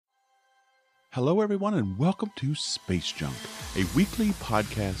Hello, everyone, and welcome to Space Junk, a weekly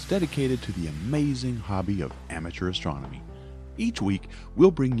podcast dedicated to the amazing hobby of amateur astronomy. Each week,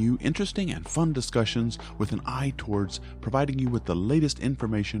 we'll bring you interesting and fun discussions with an eye towards providing you with the latest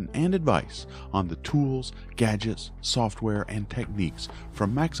information and advice on the tools, gadgets, software, and techniques for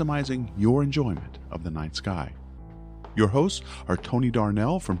maximizing your enjoyment of the night sky. Your hosts are Tony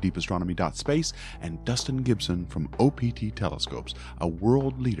Darnell from deepastronomy.space and Dustin Gibson from OPT Telescopes, a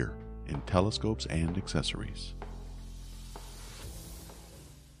world leader in telescopes and accessories.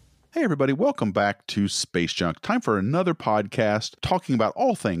 Hey everybody, welcome back to Space Junk. Time for another podcast talking about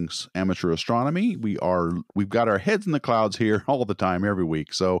all things amateur astronomy. We've got our heads in the clouds here all the time, every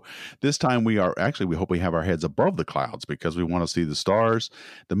week. So this time we hope we have our heads above the clouds because we want to see the stars,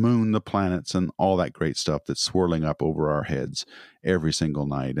 the moon, the planets, and all that great stuff that's swirling up over our heads every single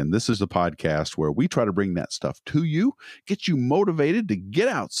night. And this is the podcast where we try to bring that stuff to you, get you motivated to get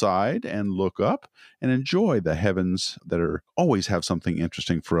outside and look up and enjoy the heavens that always have something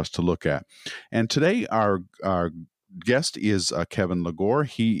interesting for us to look at. And today our guest is Kevin Lagore.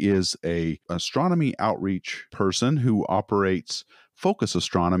 He is a astronomy outreach person who operates Focus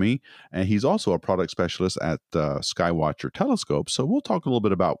Astronomy, and he's also a product specialist at Skywatcher Telescopes. So we'll talk a little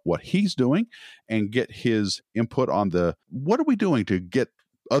bit about what he's doing and get his input on what are we doing to get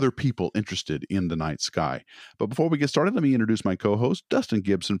other people interested in the night sky. But before we get started, let me introduce my co-host, Dustin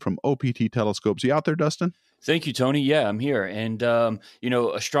Gibson from OPT Telescopes. You out there, Dustin? Thank you, Tony. Yeah, I'm here. And,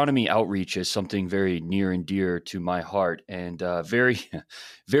 astronomy outreach is something very near and dear to my heart. And very,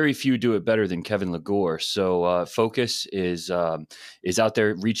 very few do it better than Kevin Lagore. So Focus is out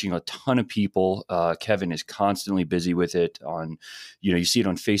there reaching a ton of people. Kevin is constantly busy with it you see it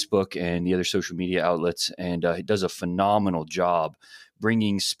on Facebook and the other social media outlets. And he does a phenomenal job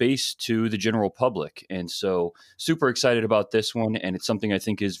bringing space to the general public. And so super excited about this one. And it's something I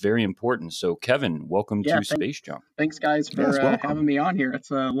think is very important. So Kevin, welcome to Space Junk. Thanks guys for having me on here.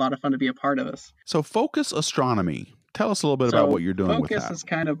 It's a lot of fun to be a part of this. So Focus Astronomy, tell us a little bit about what you're doing with that. Focus is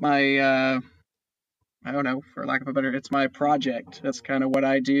kind of my, I don't know, for lack of a better, it's my project. That's kind of what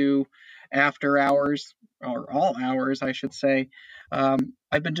I do after hours, or all hours, I should say.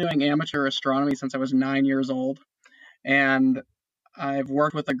 I've been doing amateur astronomy since I was 9 years old. And I've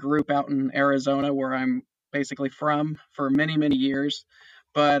worked with a group out in Arizona where I'm basically from for many, many years.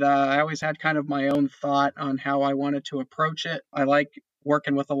 But I always had kind of my own thought on how I wanted to approach it. I like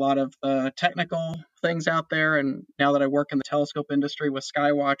working with a lot of the technical things out there. And now that I work in the telescope industry with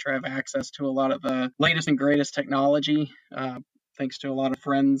Skywatcher, I have access to a lot of the latest and greatest technology, thanks to a lot of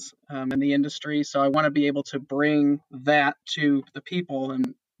friends in the industry. So I want to be able to bring that to the people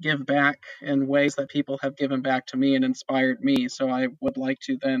and give back in ways that people have given back to me and inspired me. So I would like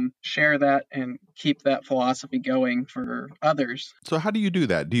to then share that and keep that philosophy going for others. So how do you do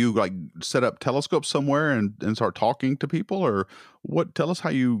that? Do you set up telescopes somewhere and start talking to people, or what? Tell us how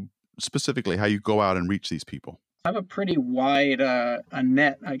you go out and reach these people. I have a pretty wide a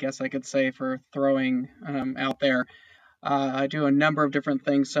net, I guess I could say, for throwing out there. I do a number of different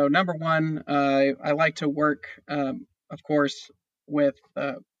things. So number one, I like to work, of course, with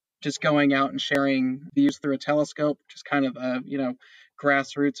just going out and sharing views through a telescope, just kind of a,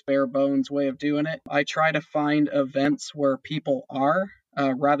 grassroots, bare bones way of doing it. I try to find events where people are,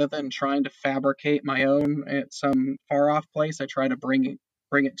 rather than trying to fabricate my own at some far off place. I try to bring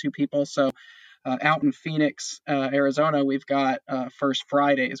it to people. So out in Phoenix, Arizona, we've got First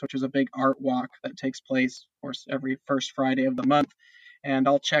Fridays, which is a big art walk that takes place, of course, every first Friday of the month. And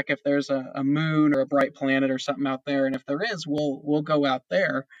I'll check if there's a moon or a bright planet or something out there. And if there is, we'll go out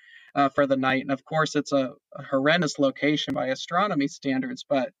there for the night. And of course, it's a horrendous location by astronomy standards,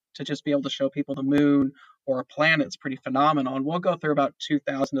 but to just be able to show people the moon or a planet is pretty phenomenal. And we'll go through about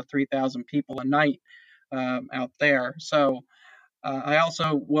 2,000 to 3,000 people a night out there. So I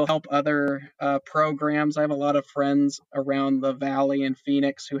also will help other programs. I have a lot of friends around the valley in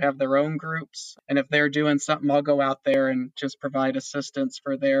Phoenix who have their own groups. And if they're doing something, I'll go out there and just provide assistance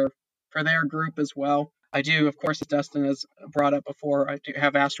for their group as well. I do, of course, as Dustin has brought up before, I do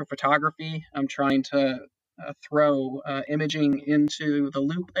have astrophotography. I'm trying to throw imaging into the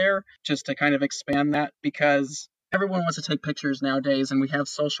loop there just to kind of expand that, because everyone wants to take pictures nowadays and we have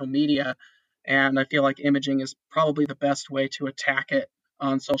social media. And I feel like imaging is probably the best way to attack it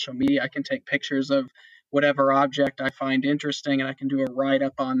on social media. I can take pictures of whatever object I find interesting and I can do a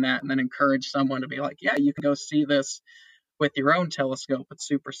write-up on that and then encourage someone to be like, yeah, you can go see this with your own telescope. It's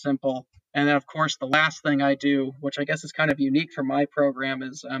super simple. And then, of course, the last thing I do, which I guess is kind of unique for my program,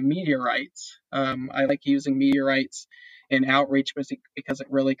 is meteorites. I like using meteorites in outreach because it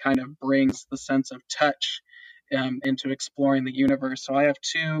really kind of brings the sense of touch into exploring the universe. So I have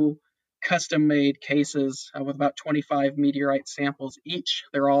two custom-made cases with about 25 meteorite samples each.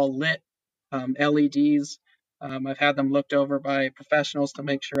 They're all lit LEDs. I've had them looked over by professionals to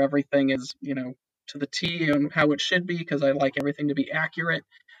make sure everything is, to the T and how it should be, because I like everything to be accurate.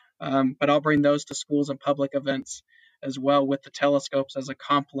 But I'll bring those to schools and public events as well with the telescopes as a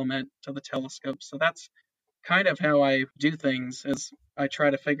complement to the telescopes. So that's kind of how I do things, is I try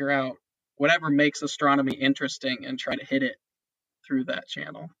to figure out whatever makes astronomy interesting and try to hit it through that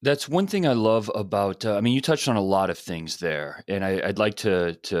channel. That's one thing I love about, you touched on a lot of things there, and I'd like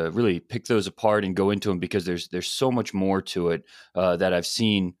to really pick those apart and go into them, because there's so much more to it that I've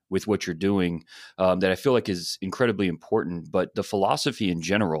seen with what you're doing that I feel like is incredibly important. But the philosophy in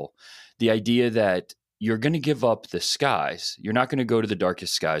general, the idea that you're going to give up the skies. You're not going to go to the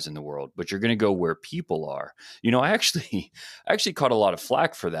darkest skies in the world, but you're going to go where people are. I actually caught a lot of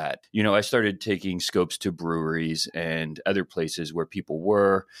flack for that. I started taking scopes to breweries and other places where people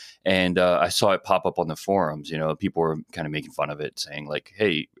were, and I saw it pop up on the forums. People were kind of making fun of it, saying like,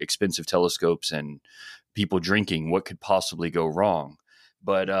 "Hey, expensive telescopes and people drinking, what could possibly go wrong?"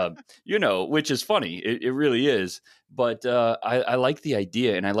 But, which is funny. It really is. But I like the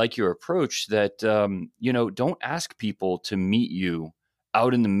idea, and I like your approach that, don't ask people to meet you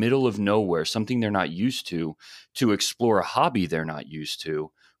out in the middle of nowhere, something they're not used to explore a hobby they're not used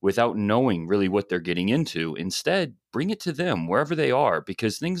to, without knowing really what they're getting into. Instead, bring it to them wherever they are,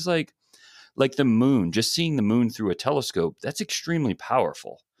 because things like the moon, just seeing the moon through a telescope, that's extremely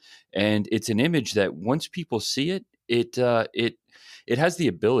powerful. And it's an image that once people see it, it has the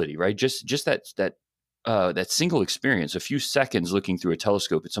ability, right? Just that single experience, a few seconds looking through a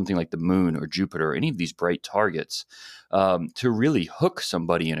telescope at something like the moon or Jupiter or any of these bright targets, to really hook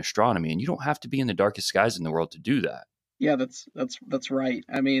somebody in astronomy. And you don't have to be in the darkest skies in the world to do that. Yeah, that's right.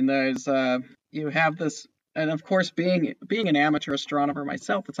 There's you have this, and of course, being an amateur astronomer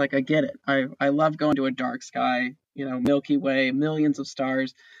myself, it's like I get it. I love going to a dark sky, Milky Way, millions of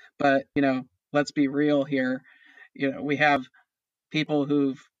stars, but let's be real here. We have people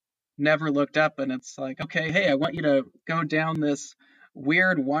who've never looked up, and it's like, okay, hey, I want you to go down this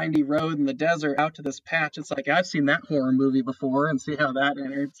weird windy road in the desert out to this patch. It's like, I've seen that horror movie before, and see how that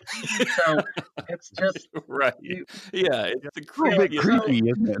enters. So it's just right. It's a little bit creepy,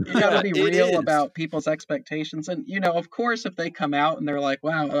 isn't it? You got to be real about people's expectations. And of course, if they come out and they're like,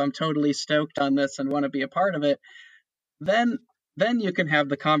 wow, I'm totally stoked on this and want to be a part of it, then you can have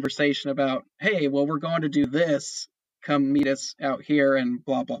the conversation about, hey, well, we're going to do this, come meet us out here and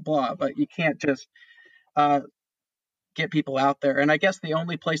blah, blah, blah. But you can't just get people out there. And I guess the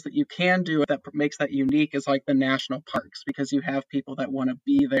only place that you can do it that makes that unique is like the national parks, because you have people that want to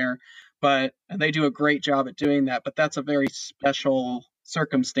be there, and they do a great job at doing that. But that's a very special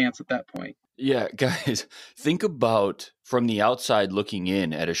circumstance at that point. Yeah, guys, think about from the outside looking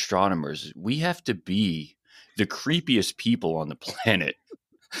in at astronomers, we have to be the creepiest people on the planet.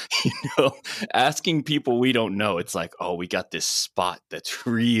 Asking people we don't know, it's like, oh, we got this spot that's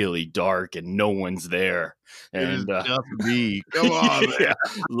really dark and no one's there, and just me. Come on, yeah,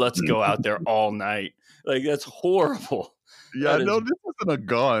 let's go out there all night. Like, that's horrible. Yeah, no, this isn't a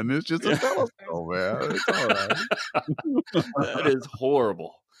gun. It's just a telescope, man. It's all right. That is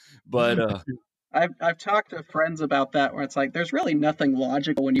horrible. But I've talked to friends about that, where it's like, there's really nothing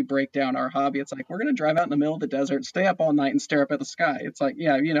logical when you break down our hobby. It's like, we're going to drive out in the middle of the desert, stay up all night and stare up at the sky. It's like,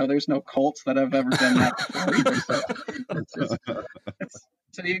 yeah, there's no cults that have ever done that before either.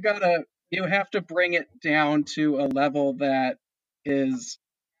 So you have to bring it down to a level that is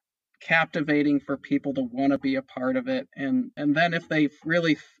captivating for people to want to be a part of it. And then if they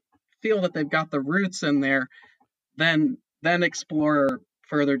really feel that they've got the roots in there, then explore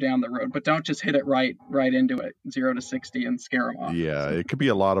further down the road, but don't just hit it right into it, 0 to 60, and scare them off. Yeah, it could be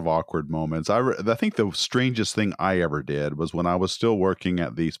a lot of awkward moments. I think the strangest thing I ever did was when I was still working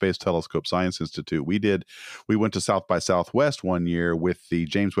at the Space Telescope Science Institute. We went to South by Southwest one year with the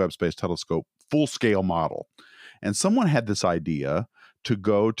James Webb Space Telescope full-scale model, and someone had this idea to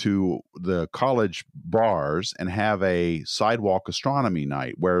go to the college bars and have a sidewalk astronomy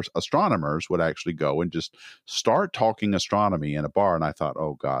night where astronomers would actually go and just start talking astronomy in a bar. And I thought,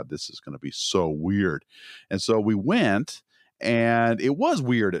 oh God, this is going to be so weird. And so we went, and it was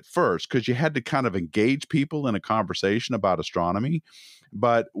weird at first because you had to kind of engage people in a conversation about astronomy.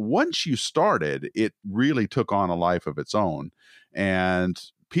 But once you started, it really took on a life of its own. And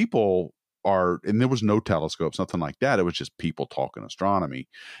and there was no telescopes, nothing like that. It was just people talking astronomy.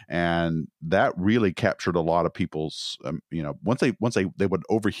 And that really captured a lot of people's, once they would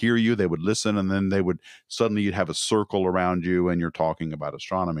overhear you, they would listen, and then suddenly you'd have a circle around you and you're talking about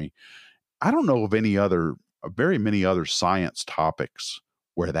astronomy. I don't know of very many other science topics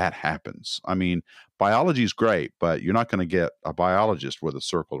where that happens. I mean, biology is great, but you're not going to get a biologist with a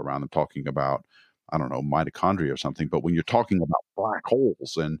circle around them talking about, I don't know, mitochondria or something. But when you're talking about black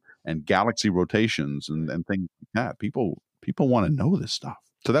holes and galaxy rotations and things like that, people want to know this stuff.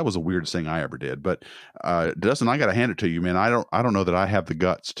 So that was the weirdest thing I ever did. But Dustin, I got to hand it to you, man. I don't know that I have the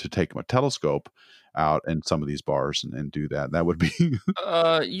guts to take my telescope out in some of these bars and do that. That would be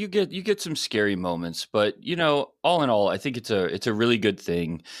You get some scary moments, but all in all, I think it's a really good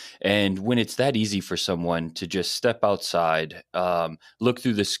thing. And when it's that easy for someone to just step outside, look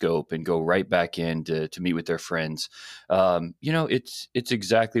through the scope, and go right back in to meet with their friends, it's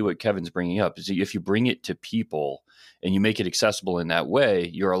exactly what Kevin's bringing up. Is if you bring it to people and you make it accessible in that way,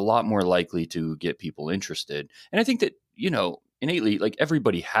 you're a lot more likely to get people interested. And I think that innately, like,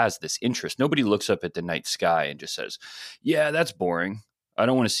 everybody has this interest. Nobody looks up at the night sky and just says, yeah, that's boring. I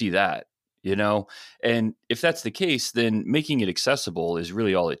don't want to see that, And if that's the case, then making it accessible is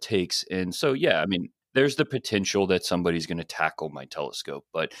really all it takes. And so, yeah, I mean, there's the potential that somebody's going to tackle my telescope,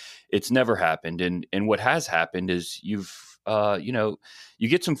 but it's never happened. And what has happened is you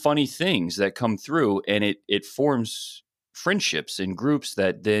get some funny things that come through, and it forms friendships and groups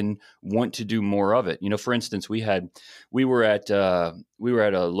that then want to do more of it. For instance, we were at a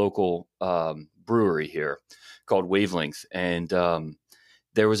local brewery here called Wavelength, and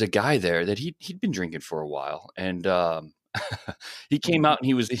there was a guy there that he'd been drinking for a while, and he came out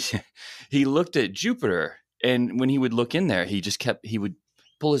and he looked at Jupiter, and when he would look in there, he would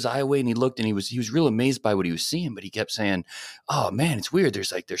pull his eye away, and he looked, and he was real amazed by what he was seeing, but he kept saying, "Oh man, it's weird.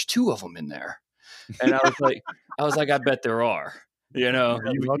 There's two of them in there." And I was like, I bet there are. You don't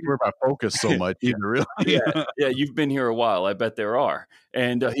worry about focus so much either, really. Yeah, you've been here a while. I bet there are.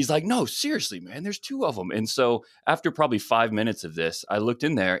 And he's like, no, seriously, man, there's two of them. And so after probably 5 minutes of this, I looked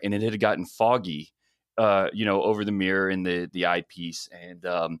in there, and it had gotten foggy, over the mirror and the eyepiece, and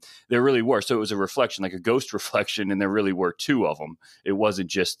there really were. So it was a reflection, like a ghost reflection, and there really were two of them. It wasn't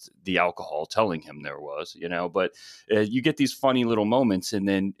just the alcohol telling him there was, But you get these funny little moments, and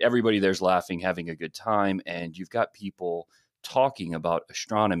then everybody there's laughing, having a good time, and you've got people talking about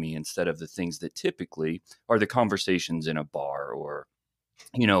astronomy instead of the things that typically are the conversations in a bar or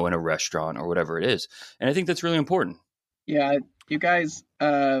in a restaurant or whatever it is. And I think that's really important. Yeah, you guys,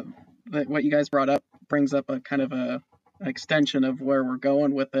 what you guys brought up brings up a kind of an extension of where we're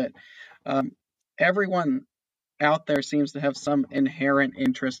going with it. Everyone out there seems to have some inherent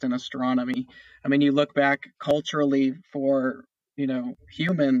interest in astronomy. I mean, you look back culturally for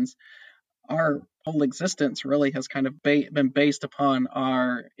humans, our whole existence really has kind of been based upon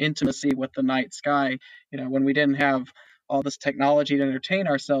our intimacy with the night sky. When we didn't have all this technology to entertain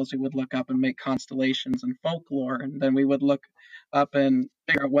ourselves, we would look up and make constellations and folklore, and then we would look up and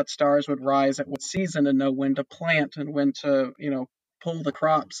figure out what stars would rise at what season and know when to plant and when to pull the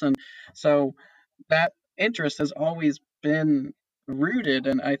crops. And so that interest has always been rooted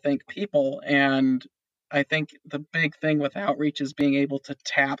in, I think, people. And I think the big thing with outreach is being able to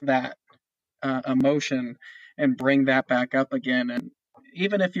tap that emotion and bring that back up again. And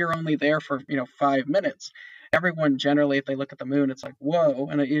even if you're only there for 5 minutes, everyone generally, if they look at the moon, it's like, whoa,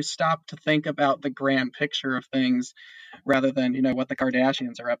 and you stop to think about the grand picture of things rather than what the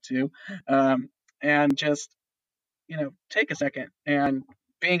Kardashians are up to, and just take a second. And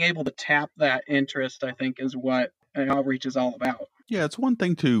being able to tap that interest, I think, is what outreach is all about. Yeah, it's one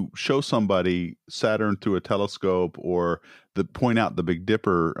thing to show somebody Saturn through a telescope or point out the Big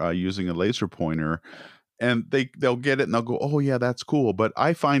Dipper using a laser pointer, and they'll get it and they'll go, oh yeah, that's cool. But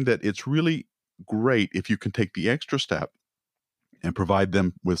I find that it's really great if you can take the extra step and provide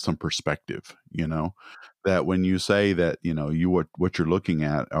them with some perspective, that when you say that, what you're looking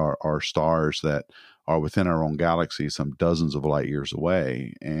at are stars that are within our own galaxy, some dozens of light years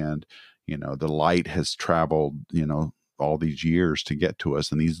away. And, the light has traveled, all these years to get to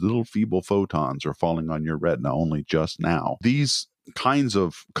us. And these little feeble photons are falling on your retina only just now. These kinds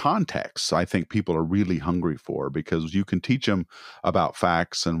of contexts, I think people are really hungry for, because you can teach them about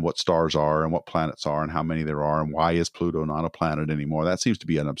facts and what stars are and what planets are and how many there are and why is Pluto not a planet anymore. That seems to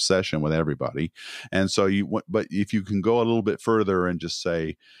be an obsession with everybody. And so but if you can go a little bit further and just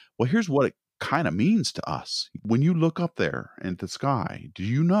say, well, here's what it kind of means to us. When you look up there in the sky, do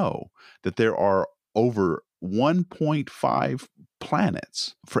you know that there are over 1.5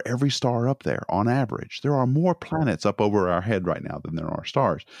 planets for every star up there on average? There are more planets up over our head right now than there are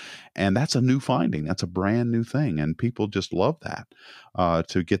stars. And that's a new finding. That's a brand new thing. And people just love that,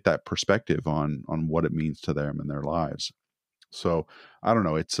 to get that perspective on what it means to them in their lives. So I don't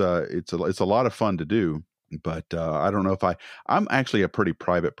know. It's a lot of fun to do. But I don't know if I'm actually a pretty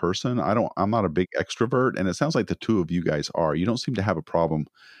private person. I'm not a big extrovert, and it sounds like the two of you guys are. You don't seem to have a problem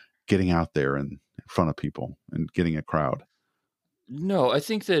getting out there and in front of people and getting a crowd. No, I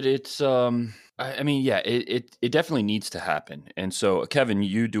think that it's I mean, yeah, it definitely needs to happen. And so, Kevin,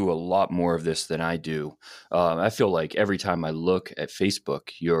 you do a lot more of this than I do. I feel like every time I look at Facebook,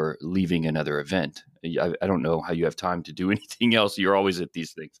 you're leaving another event. I don't know how you have time to do anything else. You're always at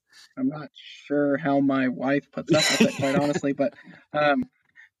these things. I'm not sure how my wife puts up with it, quite honestly, but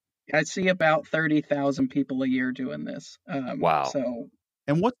I see about 30,000 people a year doing this. Wow. So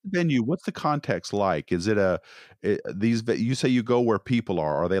And what's the venue? What's the context like? Is it you say you go where people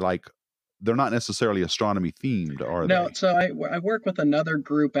are? Are they like, they're not necessarily astronomy themed, are no, they? so I work with another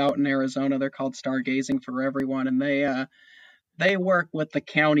group out in Arizona. They're called Stargazing for Everyone, and they work with the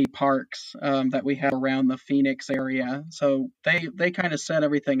county parks that we have around the Phoenix area. So they kind of set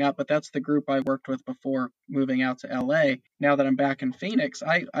everything up, but that's the group I worked with before moving out to LA. Now that I'm back in Phoenix,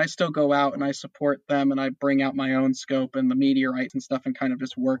 I still go out and I support them and I bring out my own scope and the meteorites and stuff and kind of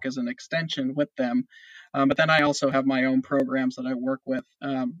just work as an extension with them. But then I also have my own programs that I work with.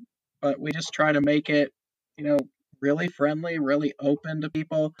 But we just try to make it, you know, really friendly, really open to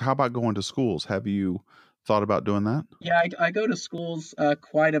people. How about going to schools? Have you thought about doing that? Yeah, I go to schools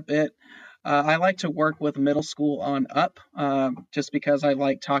quite a bit. I like to work with middle school on up, just because I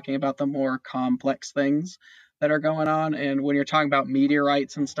like talking about the more complex things that are going on. And when you're talking about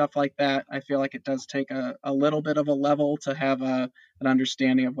meteorites and stuff like that, I feel like it does take a little bit of a level to have an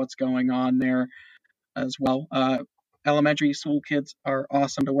understanding of what's going on there as well. Elementary school kids are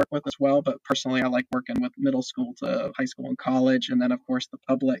awesome to work with as well, but personally, I like working with middle school to high school and college, and then, of course, the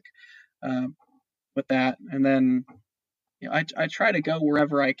public uh, with that. And then I try to go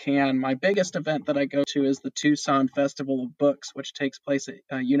wherever I can. My biggest event that I go to is the Tucson Festival of Books, which takes place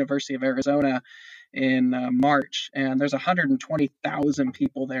at University of Arizona in March, and there's 120,000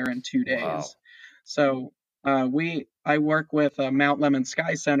 people there in 2 days. Wow. So I work with Mount Lemmon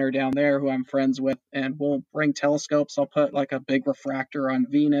Sky Center down there, who I'm friends with, and we'll bring telescopes. I'll put like a big refractor on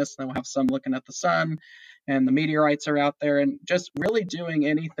Venus, and we'll have some looking at the sun, and the meteorites are out there, and just really doing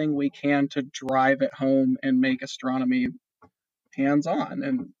anything we can to drive it home and make astronomy hands-on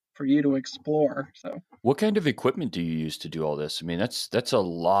and for you to explore. So What kind of equipment do you use to do all this? I mean, that's a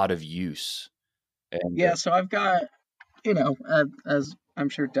lot of use. And yeah, so I've got, as I'm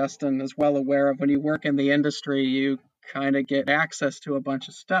sure Dustin is well aware of, when you work in the industry, you kind of get access to a bunch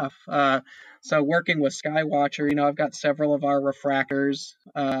of stuff. So working with Skywatcher, I've got several of our refractors,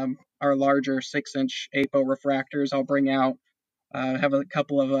 our larger 6-inch APO refractors. I'll bring out, have a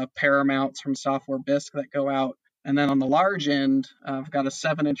couple of Paramounts from Software Bisque that go out. And then on the large end, I've got a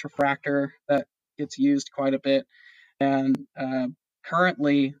 7-inch refractor that gets used quite a bit. And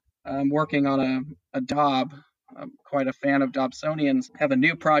currently, I'm working on a Dob. I'm quite a fan of Dobsonians. Have a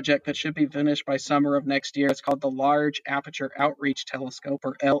new project that should be finished by summer of next year. It's called the Large Aperture Outreach Telescope,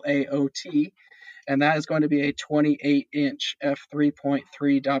 or LAOT. And that is going to be a 28-inch f3.3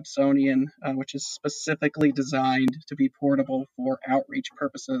 Dobsonian, which is specifically designed to be portable for outreach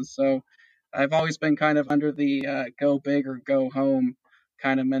purposes. So I've always been kind of under the go big or go home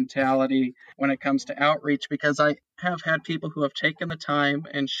kind of mentality when it comes to outreach, because I have had people who have taken the time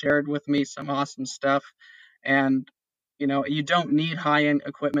and shared with me some awesome stuff. And, you don't need high-end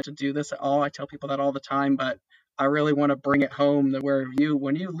equipment to do this at all. I tell people that all the time, but I really want to bring it home that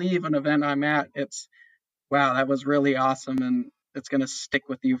when you leave an event I'm at, it's, wow, that was really awesome. And it's going to stick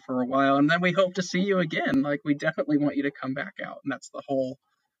with you for a while. And then we hope to see you again. Like, we definitely want you to come back out. And that's the whole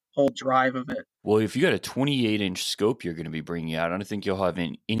drive of it. well, if you got a 28-inch scope you're going to be bringing out, I don't think you'll have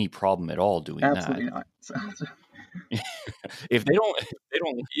any problem at all doing Absolutely that. not. So, If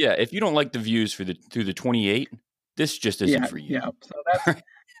yeah, if you don't like the views through the 28, this just isn't for you. yeah. So that's,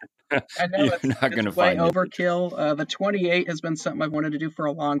 I know You're not going to it's way find it. overkill. The 28 has been something I've wanted to do for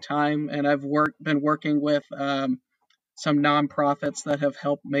a long time, and I've been working with some nonprofits that have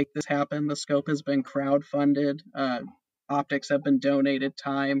helped make this happen. The scope has been crowdfunded. Optics have been donated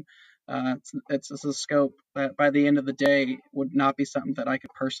time. It's a scope that by the end of the day would not be something that I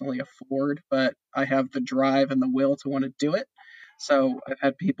could personally afford, but I have the drive and the will to want to do it. So I've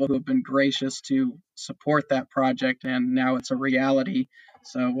had people who have been gracious to support that project, and now it's a reality.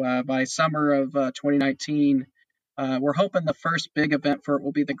 So by summer of 2019, we're hoping the first big event for it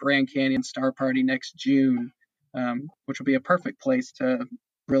will be the Grand Canyon Star Party next June, which will be a perfect place to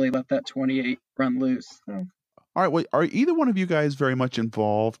really let that 28 run loose. So. All right. Well, are either one of you guys very much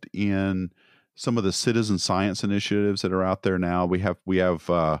involved in some of the citizen science initiatives that are out there now? We have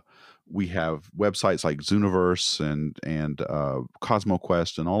we have websites like Zooniverse and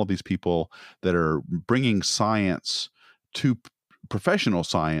CosmoQuest and all of these people that are bringing science to professional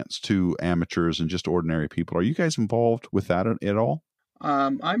science to amateurs and just ordinary people. Are you guys involved with that at all?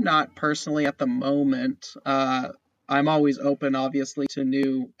 I'm not personally at the moment. I'm always open, obviously, to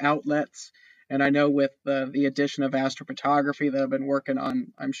new outlets. And I know with the addition of astrophotography that I've been working on,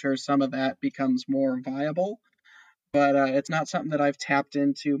 I'm sure some of that becomes more viable. But it's not something that I've tapped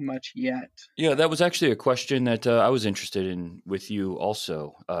into much yet. Yeah, that was actually a question that I was interested in with you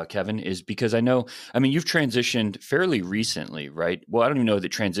also, Kevin, is because I mean, you've transitioned fairly recently, right? Well, I don't even know that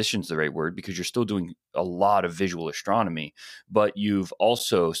transition's the right word because you're still doing a lot of visual astronomy, but you've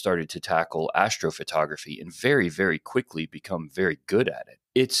also started to tackle astrophotography and very, very quickly become very good at it.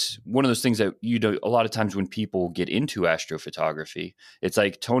 It's one of those things that a lot of times when people get into astrophotography, it's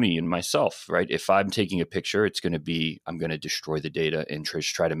like Tony and myself, right? If I'm taking a picture, I'm going to destroy the data and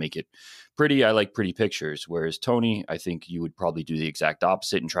try to make it pretty. I like pretty pictures. Whereas Tony, I think you would probably do the exact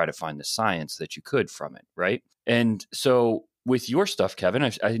opposite and try to find the science that you could from it, right? And so with your stuff, Kevin,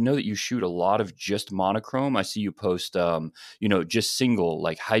 I know that you shoot a lot of just monochrome. I see you post, just single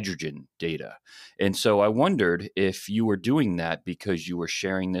like hydrogen data. And so I wondered if you were doing that because you were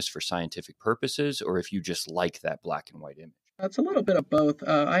sharing this for scientific purposes or if you just like that black and white image. It's a little bit of both.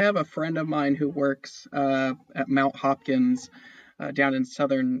 I have a friend of mine who works at Mount Hopkins down in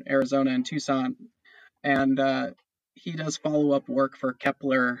southern Arizona in Tucson, and he does follow-up work for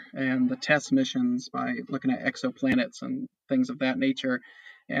Kepler and the TESS missions by looking at exoplanets and things of that nature.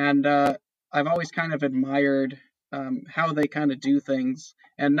 And I've always kind of admired how they kind of do things,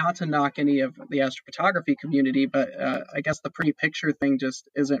 and not to knock any of the astrophotography community, but I guess the pretty picture thing just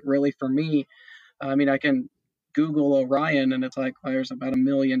isn't really for me. I mean, I can Google Orion and it's like, well, there's about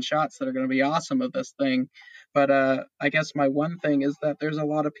 1,000,000 shots that are going to be awesome of this thing. But I guess my one thing is that there's a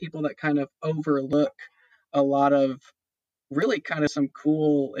lot of people that kind of overlook a lot of really kind of some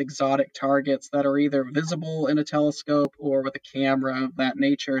cool exotic targets that are either visible in a telescope or with a camera of that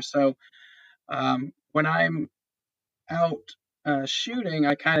nature. So when I'm out shooting,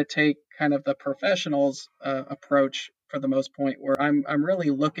 I kind of take kind of the professionals approach for the most point, where I'm really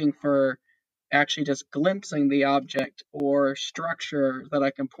looking for actually just glimpsing the object or structure that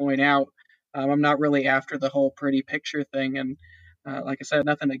I can point out. I'm not really after the whole pretty picture thing. And like I said,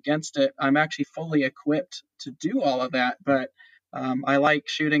 nothing against it. I'm actually fully equipped to do all of that. But I like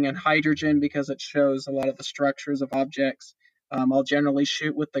shooting in hydrogen because it shows a lot of the structures of objects. I'll generally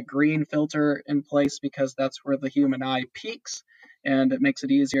shoot with the green filter in place because that's where the human eye peaks. And it makes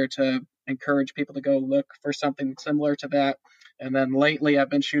it easier to encourage people to go look for something similar to that. And then lately, I've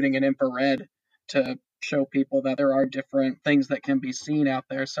been shooting in infrared to show people that there are different things that can be seen out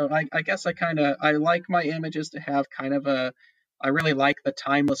there. So I guess I like my images to have kind of I really like the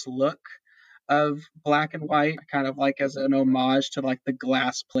timeless look of black and white, kind of like as an homage to like the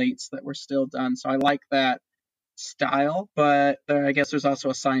glass plates that were still done. So I like that style, but I guess there's also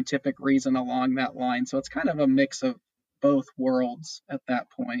a scientific reason along that line. So it's kind of a mix of both worlds at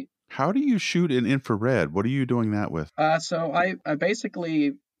that point. How do you shoot in infrared? What are you doing that with? So I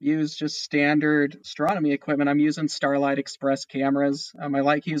basically use just standard astronomy equipment. I'm using Starlight Express cameras. I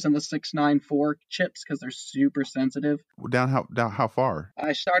like using the 694 chips because they're super sensitive. Down how far?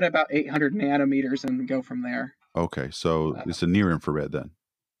 I start at about 800 nanometers and go from there. Okay, so it's a near infrared then.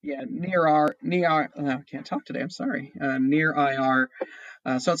 Yeah, near I can't talk today. I'm sorry. Near IR.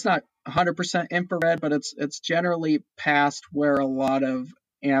 So it's not 100% infrared, but it's generally past where a lot of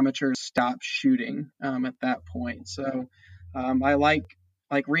amateurs stop shooting at that point. So I like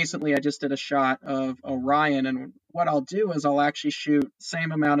recently I just did a shot of Orion, and what I'll do is I'll actually shoot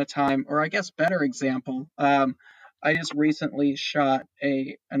same amount of time, or I guess better example. I just recently shot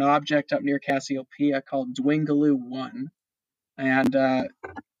an object up near Cassiopeia called Dwingaloo 1, and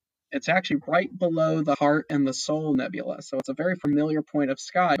it's actually right below the Heart and the Soul Nebula. So it's a very familiar point of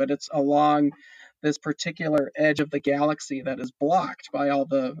sky, but it's along this particular edge of the galaxy that is blocked by all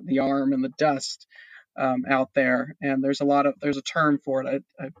the arm and the dust out there. And there's a term for it.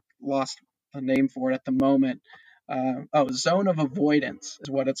 I lost the name for it at the moment. Zone of avoidance is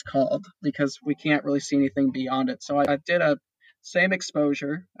what it's called, because we can't really see anything beyond it. So I did a same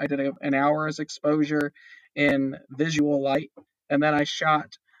exposure. I did an hour's exposure in visual light, and then I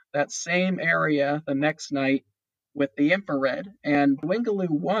shot that same area the next night with the infrared. And Dwingaloo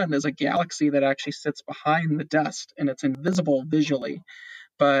 1 is a galaxy that actually sits behind the dust, and it's invisible visually.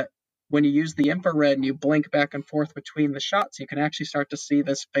 But when you use the infrared and you blink back and forth between the shots, you can actually start to see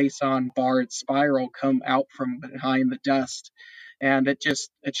this face-on barred spiral come out from behind the dust. And it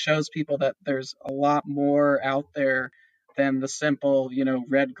shows people that there's a lot more out there than the simple,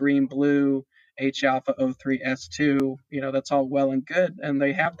 red, green, blue, H alpha O3 S2. That's all well and good, and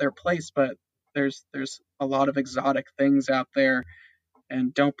they have their place, but there's a lot of exotic things out there,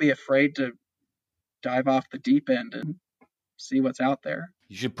 and don't be afraid to dive off the deep end and see what's out there.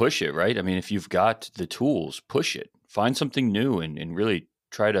 You should push it, right? I mean, if you've got the tools, push it. Find something new and really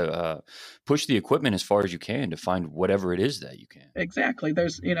try to push the equipment as far as you can to find whatever it is that you can. Exactly.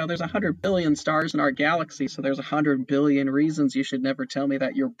 There's 100 billion stars in our galaxy, so there's 100 billion reasons you should never tell me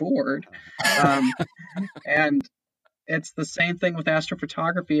that you're bored. And it's the same thing with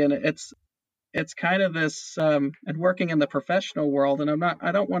astrophotography, and it's kind of this, and working in the professional world, and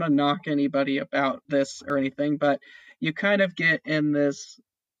I don't want to knock anybody about this or anything, but you kind of get in this,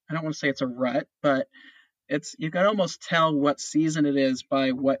 I don't want to say it's a rut, but you can almost tell what season it is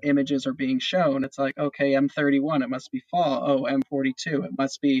by what images are being shown. It's like, okay, M31, it must be fall. Oh, M42, it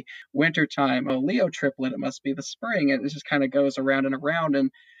must be wintertime. Oh, Leo triplet, it must be the spring. It just kind of goes around and around.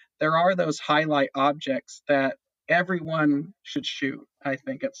 And there are those highlight objects that everyone should shoot, I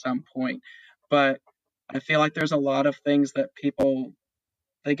think, at some point. But I feel like there's a lot of things that people,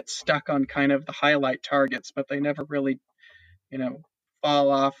 they get stuck on kind of the highlight targets, but they never really,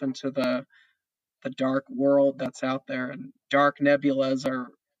 fall off into the dark world that's out there. And dark nebulas are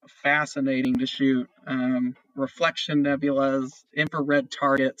fascinating to shoot. Reflection nebulas, infrared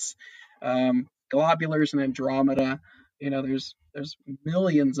targets, globulars and Andromeda. There's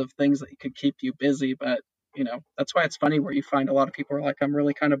millions of things that could keep you busy, but that's why it's funny where you find a lot of people are like, I'm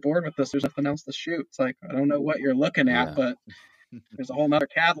really kind of bored with this. There's nothing else to shoot. It's like, I don't know what you're looking at, but there's a whole nother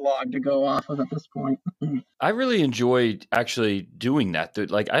catalog to go off of at this point. I really enjoyed actually doing that.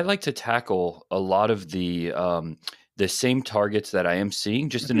 Like, I like to tackle a lot of the same targets that I am seeing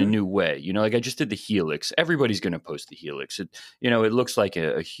just in a new way. Like I just did the helix. Everybody's going to post the helix. It looks like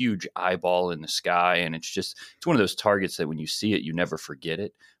a huge eyeball in the sky. And it's one of those targets that when you see it, you never forget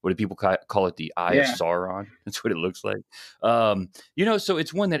it. What do people call it? The Eye of Sauron. That's what it looks like. So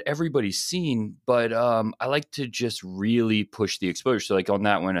it's one that everybody's seen, but I like to just really push the exposure. So like on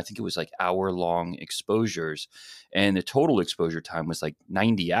that one, I think it was like hour-long exposures, and the total exposure time was like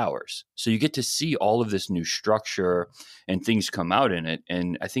 90 hours. So you get to see all of this new structure and things come out in it.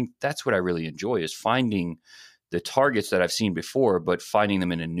 And I think that's what I really enjoy, is finding the targets that I've seen before, but finding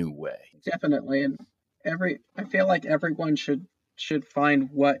them in a new way. Definitely. And I feel like everyone should find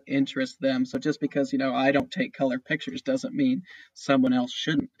what interests them. So just because, I don't take color pictures doesn't mean someone else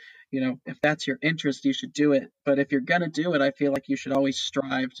shouldn't. If that's your interest, you should do it. But if you're going to do it, I feel like you should always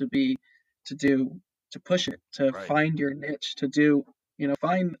strive to push it, to find your niche, to do,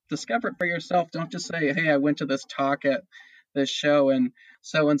 discover it for yourself. Don't just say, hey, I went to this talk at this show and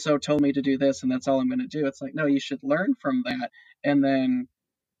so told me to do this and that's all I'm going to do. It's like, no, you should learn from that and then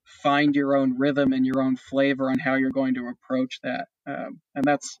find your own rhythm and your own flavor on how you're going to approach that. And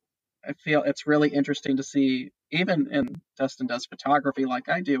I feel it's really interesting to see, even in Dustin does photography like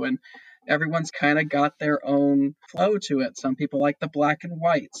I do, and everyone's kind of got their own flow to it. Some people like the black and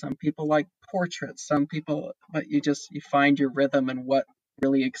white, some people like portraits, but you find your rhythm and what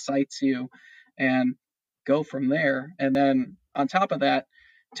really excites you and go from there. And then on top of that,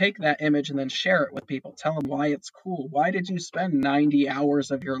 take that image and then share it with people. Tell them why it's cool. Why did you spend 90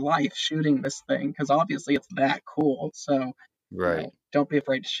 hours of your life shooting this thing? Because obviously it's that cool. So don't be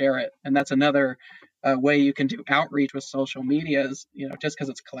afraid to share it. And that's another way you can do outreach with social media is, just because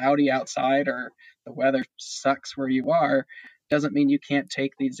it's cloudy outside or the weather sucks where you are, doesn't mean you can't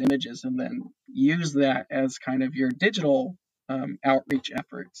take these images and then use that as kind of your digital outreach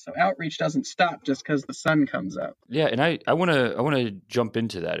efforts. So outreach doesn't stop just because the sun comes up. Yeah, and I want to jump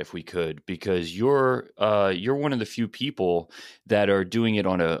into that if we could, because you're one of the few people that are doing it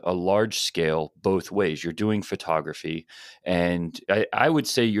on a large scale both ways. You're doing photography, and I would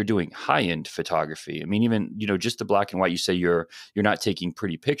say you're doing high end photography. I mean, even just the black and white. You say you're not taking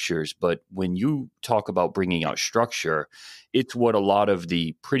pretty pictures, but when you talk about bringing out structure, it's what a lot of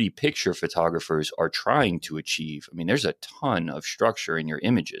the pretty picture photographers are trying to achieve. I mean, there's a ton of structure in your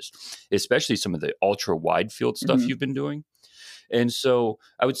images, especially some of the ultra wide field stuff you've been doing. And so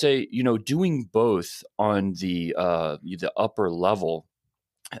I would say, doing both on the upper level,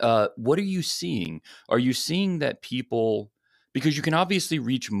 what are you seeing? Are you seeing that people, because you can obviously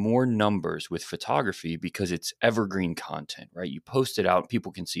reach more numbers with photography because it's evergreen content, right? You post it out,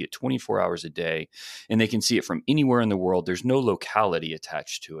 people can see it 24 hours a day, and they can see it from anywhere in the world. There's no locality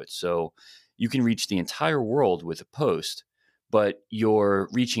attached to it. So you can reach the entire world with a post, but you're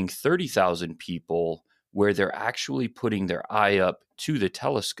reaching 30,000 people where they're actually putting their eye up to the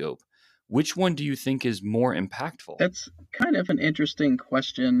telescope. Which one do you think is more impactful? That's kind of an interesting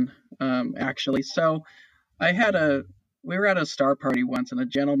question, actually. So I had a we were at a star party once, and a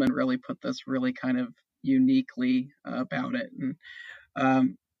gentleman really put this really kind of uniquely about it.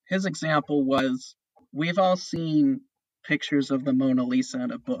 And his example was, we've all seen pictures of the Mona Lisa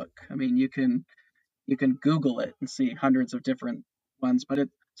in a book. I mean, you can Google it and see hundreds of different ones, but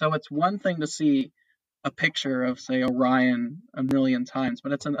it's one thing to see a picture of, say, Orion a million times,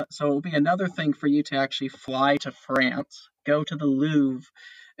 but so it will be another thing for you to actually fly to France, go to the Louvre,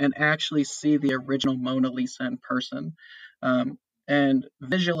 and actually see the original Mona Lisa in person. And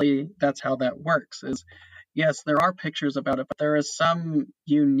visually, that's how that works. Is yes, there are pictures about it, but there is some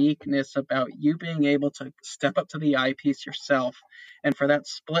uniqueness about you being able to step up to the eyepiece yourself, and for that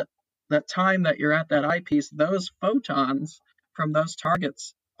time that you're at that eyepiece, those photons from those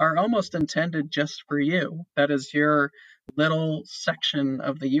targets are almost intended just for you. That is your little section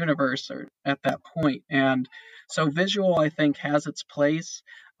of the universe at that point. And so visual, I think, has its place.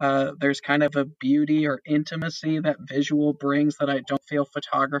 There's kind of a beauty or intimacy that visual brings that I don't feel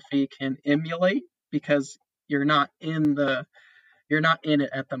photography can emulate, because you're not in it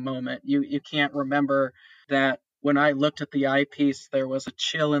at the moment. You can't remember that when I looked at the eyepiece, there was a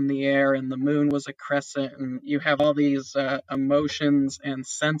chill in the air and the moon was a crescent, and you have all these emotions and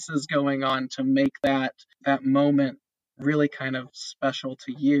senses going on to make that moment really kind of special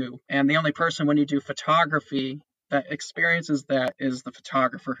to you. And the only person, when you do photography, that experiences that is the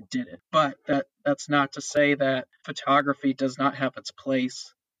photographer who did it. But that's not to say that photography does not have its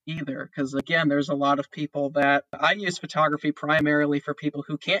place either, because again, there's a lot of people that I use photography primarily for people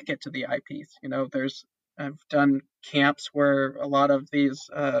who can't get to the eyepiece. I've done camps where a lot of these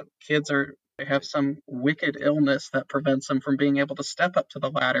kids have some wicked illness that prevents them from being able to step up to the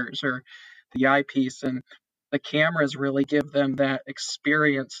ladders or the eyepiece, and the cameras really give them that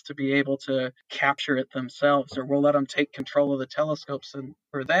experience to be able to capture it themselves, or we'll let them take control of the telescopes. And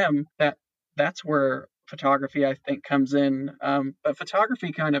for them, that's where photography, I think, comes in. But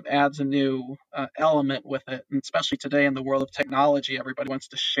photography kind of adds a new element with it, and especially today in the world of technology, everybody wants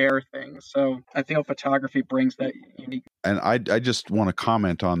to share things. So I feel photography brings that unique. And I just want to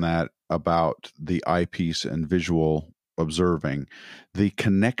comment on that about the eyepiece and visual observing. The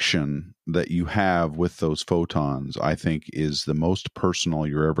connection that you have with those photons, I think, is the most personal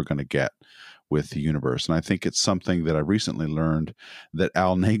you're ever going to get with the universe. And I think it's something that I recently learned that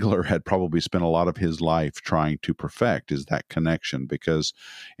Al Nagler had probably spent a lot of his life trying to perfect, is that connection. Because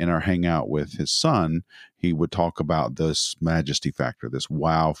in our hangout with his son, he would talk about this majesty factor, this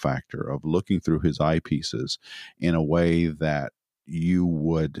wow factor of looking through his eyepieces in a way that you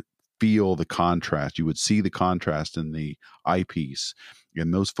would feel the contrast. You would see the contrast in the eyepiece,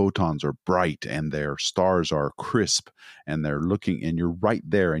 and those photons are bright and their stars are crisp, and they're looking, and you're right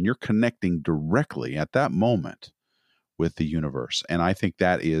there and you're connecting directly at that moment with the universe. And I think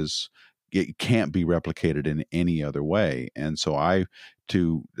it can't be replicated in any other way. And so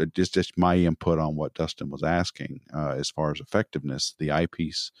just my input on what Dustin was asking, as far as effectiveness, the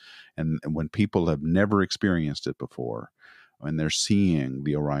eyepiece, and when people have never experienced it before, and they're seeing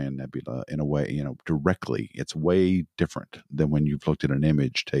the Orion Nebula in a way, directly, it's way different than when you've looked at an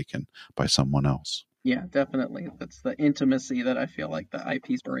image taken by someone else. Yeah, definitely. That's the intimacy that I feel like the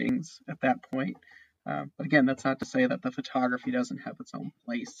eyepiece brings at that point. But again, that's not to say that the photography doesn't have its own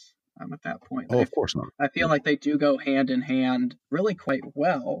place at that point. Oh, of course not. I feel like they do go hand in hand really quite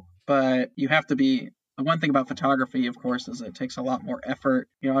well, but you have to be. The one thing about photography, of course, is it takes a lot more effort.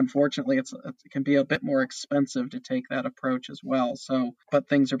 Unfortunately, it can be a bit more expensive to take that approach as well. So, but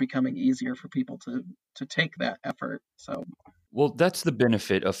things are becoming easier for people to take that effort. So, well, that's the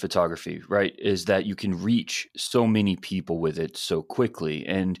benefit of photography, right? Is that you can reach so many people with it so quickly,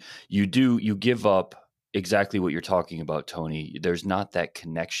 and you give up exactly what you're talking about, Tony. There's not that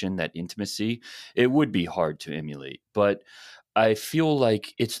connection, that intimacy. It would be hard to emulate, but I feel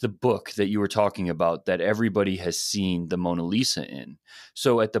like it's the book that you were talking about that everybody has seen the Mona Lisa in.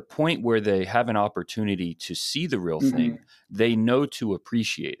 So at the point where they have an opportunity to see the real thing, they know to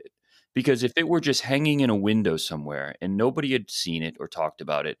appreciate it. Because if it were just hanging in a window somewhere and nobody had seen it or talked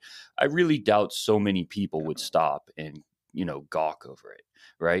about it, I really doubt so many people would stop and, gawk over it,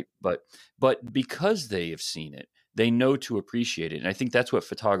 right? But because they have seen it, they know to appreciate it. And I think that's what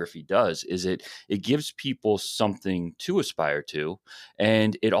photography does, is it gives people something to aspire to.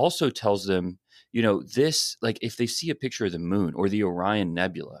 And it also tells them, this, like if they see a picture of the moon or the Orion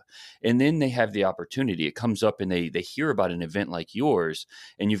Nebula, and then they have the opportunity, it comes up and they hear about an event like yours,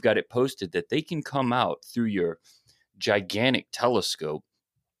 and you've got it posted, that they can come out through your gigantic telescope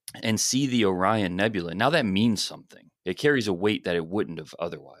and see the Orion Nebula. Now that means something. It carries a weight that it wouldn't have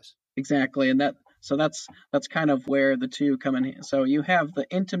otherwise. Exactly. And So that's kind of where the two come in. So you have the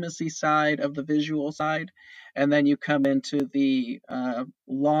intimacy side of the visual side, and then you come into the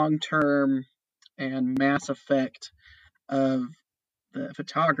long-term and mass effect of the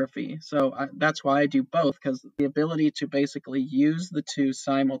photography. So that's why I do both, because the ability to basically use the two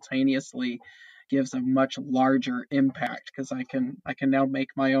simultaneously gives a much larger impact, because I can now make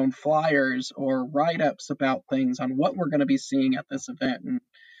my own flyers or write-ups about things on what we're going to be seeing at this event, and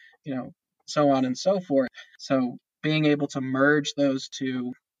you know so on and so forth. So being able to merge those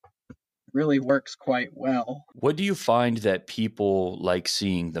two really works quite well. What do you find that people like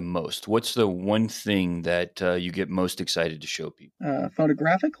seeing the most? What's the one thing that you get most excited to show people?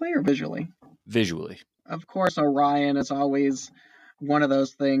 Photographically or visually? Visually. Of course, Orion is always one of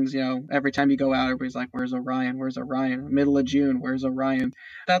those things. Every time you go out, everybody's like, "Where's Orion? Where's Orion?" Middle of June, where's Orion?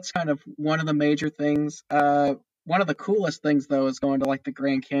 That's kind of one of the major things. One of the coolest things, though, is going to like the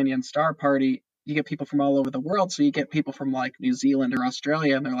Grand Canyon Star Party. You get people from all over the world. So you get people from like New Zealand or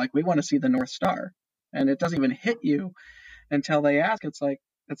Australia, and they're like, "We want to see the North Star." And it doesn't even hit you until they ask. It's like,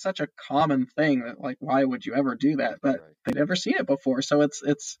 it's such a common thing that, like, why would you ever do that? But Right. they've never seen it before. So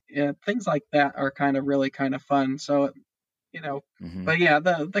it's things like that are kind of really kind of fun. So, Mm-hmm. but yeah,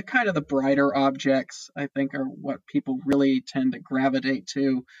 the kind of the brighter objects, I think, are what people really tend to gravitate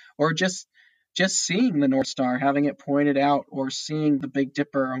to, or just seeing the North Star, having it pointed out, or seeing the Big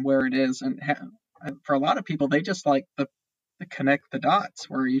Dipper and where it is. And for a lot of people, they just like the connect the dots,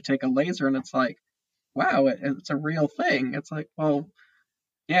 where you take a laser and it's like, wow, it's a real thing. It's like, well,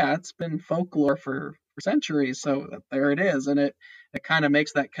 yeah, it's been folklore for centuries, so there it is. And it kind of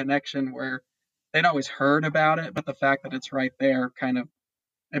makes that connection where they'd always heard about it, but the fact that it's right there kind of,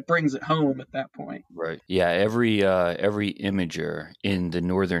 it brings it home at that point. Right. Yeah. Every imager in the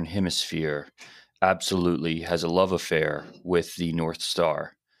Northern Hemisphere absolutely has a love affair with the North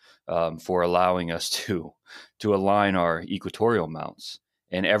Star, for allowing us to align our equatorial mounts,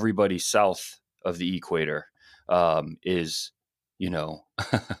 and everybody south of the equator is, you know,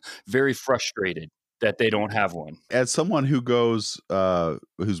 very frustrated that they don't have one. As someone who who's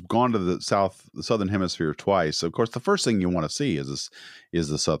gone to the southern hemisphere twice, of course, the first thing you want to see is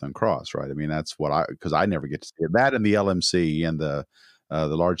the Southern Cross, right? I mean, that's because I never get to see it. That and the LMC and the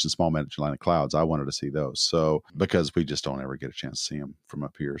large and small Magellanic Clouds. I wanted to see those, so because we just don't ever get a chance to see them from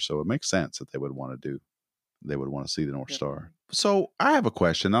up here. So it makes sense that they would want to see the North Star. So I have a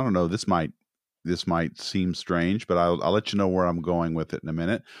question. I don't know. This might seem strange, but I'll let you know where I'm going with it in a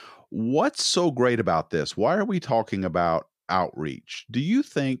minute. What's so great about this? Why are we talking about outreach? Do you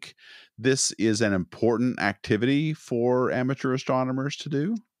think this is an important activity for amateur astronomers to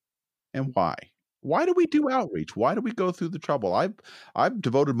do? And why? Why do we do outreach? Why do we go through the trouble? I've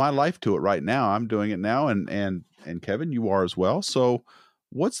devoted my life to it right now. I'm doing it now, and Kevin, you are as well. So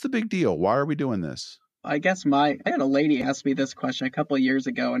what's the big deal? Why are we doing this? I guess I had a lady ask me this question a couple of years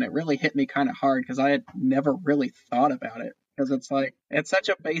ago, and it really hit me kind of hard because I had never really thought about it. Because it's like, it's such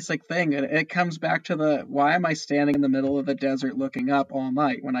a basic thing. And it comes back to why am I standing in the middle of the desert looking up all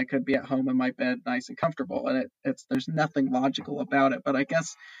night when I could be at home in my bed nice and comfortable? And there's nothing logical about it. But I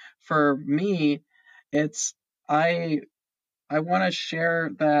guess for me, it's, I want to share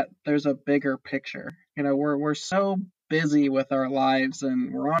that there's a bigger picture. We're so busy with our lives,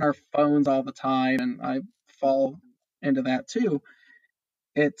 and we're on our phones all the time, and I fall into that too.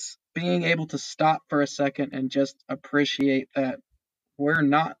 It's being able to stop for a second and just appreciate that we're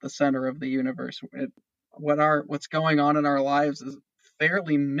not the center of the universe. What's going on in our lives is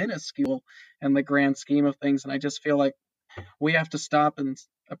fairly minuscule in the grand scheme of things, and I just feel like we have to stop and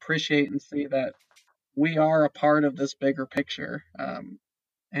appreciate and see that we are a part of this bigger picture.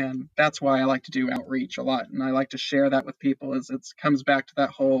 And that's why I like to do outreach a lot, and I like to share that with people. As it comes back to that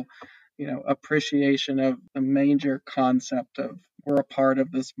whole, appreciation of the major concept of we're a part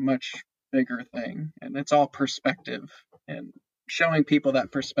of this much bigger thing, and it's all perspective. And showing people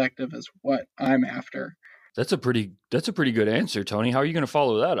that perspective is what I'm after. That's a pretty good answer, Tony. How are you going to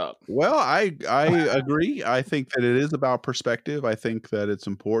follow that up? Well, I agree. I think that it is about perspective. I think that it's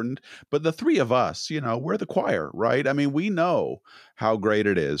important. But the three of us, we're the choir, right? I mean, we know how great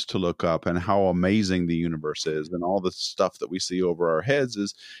it is to look up and how amazing the universe is, and all the stuff that we see over our heads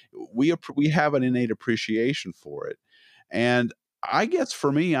is we have an innate appreciation for it. And I guess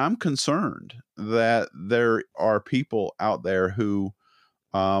for me, I'm concerned that there are people out there who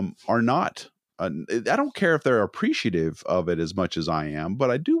are not I don't care if they're appreciative of it as much as I am,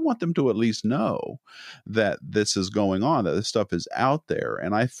 but I do want them to at least know that this is going on, that this stuff is out there.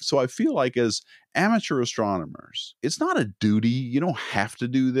 And I feel like as amateur astronomers, it's not a duty. You don't have to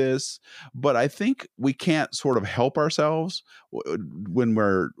do this, but I think we can't sort of help ourselves when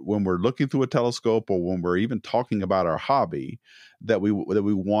we're looking through a telescope, or when we're even talking about our hobby, that we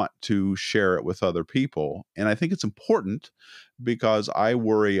want to share it with other people. And I think it's important, because I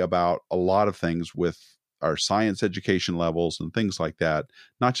worry about a lot of things with our science education levels and things like that,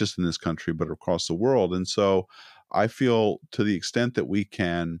 not just in this country, but across the world. And so I feel, to the extent that we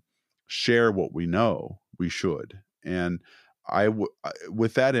can share what we know, we should. And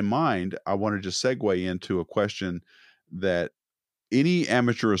with that in mind, I want to just segue into a question that any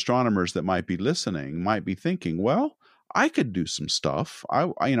amateur astronomers that might be listening might be thinking, well, I could do some stuff.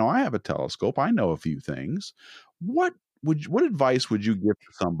 I have a telescope. I know a few things. What advice would you give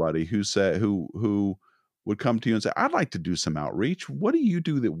to somebody who would come to you and say, I'd like to do some outreach? What do you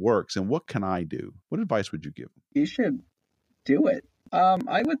do that works, and what can I do? What advice would you give them? You should do it.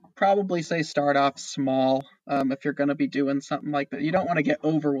 I would probably say start off small. If you're going to be doing something like that, you don't want to get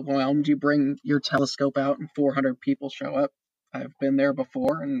overwhelmed. You bring your telescope out and 400 people show up. I've been there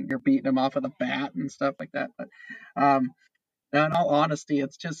before, and you're beating them off with a bat and stuff like that. But now, in all honesty,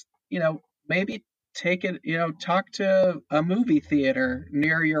 it's just, maybe take it, talk to a movie theater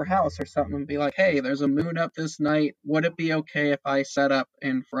near your house or something, and be like, hey, there's a moon up this night. Would it be okay if I set up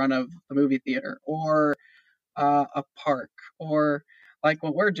in front of the movie theater, or a park, or like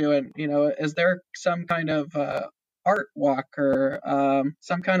what we're doing? Is there some kind of art walk, or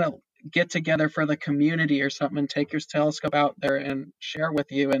some kind of get together for the community or something, and take your telescope out there and share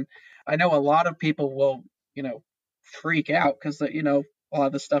with you? And I know a lot of people will, freak out, because a lot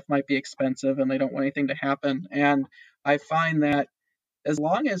of the stuff might be expensive and they don't want anything to happen. And I find that as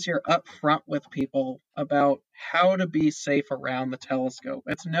long as you're upfront with people about how to be safe around the telescope,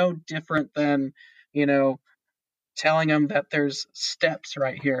 it's no different than, telling them that there's steps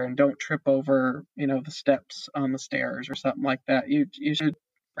right here and don't trip over, the steps on the stairs or something like that. You should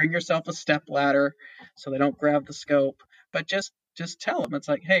bring yourself a step ladder so they don't grab the scope, but just tell them, it's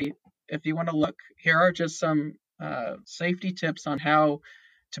like, hey, if you want to look, here are just some safety tips on how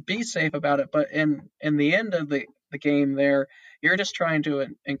to be safe about it. But in the end of the game there, you're just trying to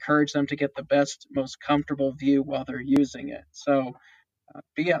encourage them to get the best, most comfortable view while they're using it. So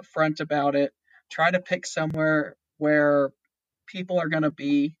be upfront about it. Try to pick somewhere where people are going to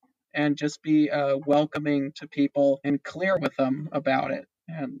be, and just be welcoming to people and clear with them about it.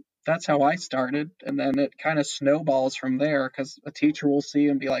 And that's how I started. And then it kind of snowballs from there, because a teacher will see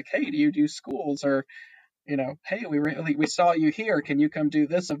and be like, hey, do you do schools? Or, hey, we saw you here. Can you come do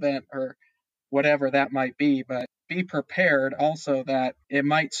this event? Or whatever that might be. But be prepared also that it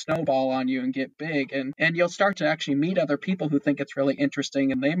might snowball on you and get big, and you'll start to actually meet other people who think it's really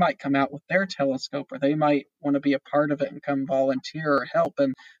interesting, and they might come out with their telescope, or they might want to be a part of it and come volunteer or help.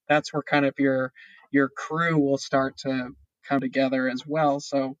 And that's where kind of your crew will start to come together as well.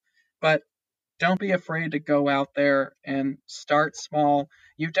 So, but don't be afraid to go out there and start small.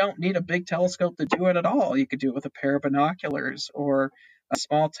 You don't need a big telescope to do it at all. You could do it with a pair of binoculars, or a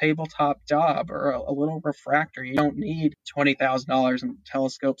small tabletop job, or a little refractor. You don't need $20,000 in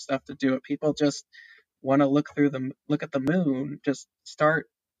telescope stuff to do it. People just want to look at the moon. Just start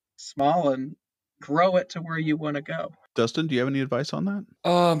small and grow it to where you want to go. Dustin, do you have any advice on that?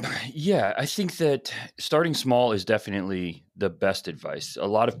 Yeah, I think that starting small is definitely the best advice. A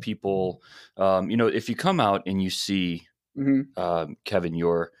lot of people, if you come out and you see, Kevin,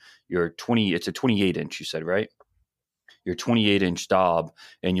 your 20, it's a 28 inch, you said, right? Your 28-inch Dob,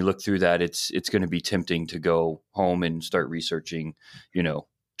 and you look through that, it's going to be tempting to go home and start researching,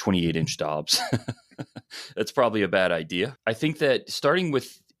 28-inch Dobs. That's probably a bad idea. I think that starting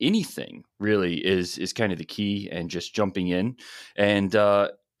with anything really is kind of the key, and just jumping in. And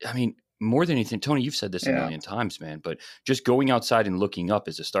more than anything, Tony, you've said this a million times, man, but just going outside and looking up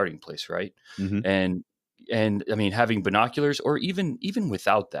is a starting place, right? Mm-hmm. And I mean, having binoculars, or even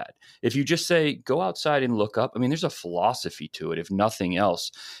without that, if you just say, go outside and look up, I mean, there's a philosophy to it, if nothing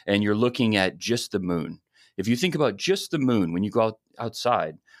else. And you're looking at just the moon. If you think about just the moon, when you go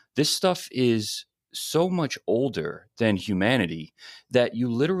outside, this stuff is so much older than humanity that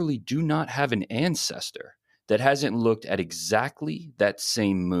you literally do not have an ancestor that hasn't looked at exactly that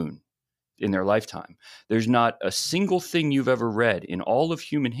same moon in their lifetime. There's not a single thing you've ever read in all of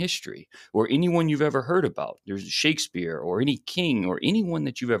human history, or anyone you've ever heard about. There's Shakespeare, or any king, or anyone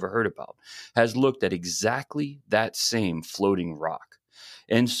that you've ever heard about has looked at exactly that same floating rock.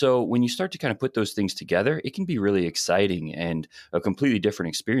 And so when you start to kind of put those things together, it can be really exciting and a completely different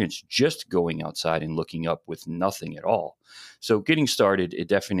experience just going outside and looking up with nothing at all. So getting started, it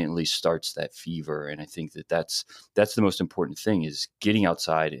definitely starts that fever. And I think that that's the most important thing, is getting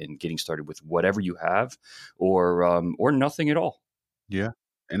outside and getting started with whatever you have, or nothing at all. Yeah.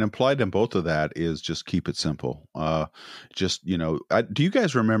 And implied in both of that is just keep it simple. Just, do you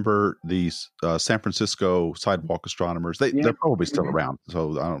guys remember these San Francisco sidewalk astronomers? Yeah. They're probably still Mhm. around.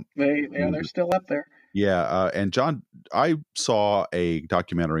 So I don't. They're still up there. Yeah. And I saw a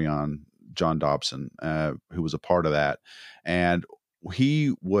documentary on John Dobson, who was a part of that. And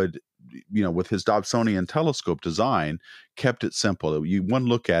he would, with his Dobsonian telescope design, kept it simple. One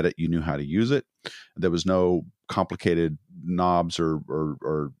look at it, you knew how to use it. There was no complicated knobs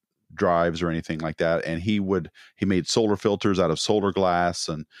or drives or anything like that. And he made solar filters out of solar glass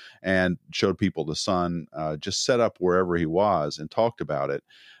and showed people the sun, just set up wherever he was and talked about it.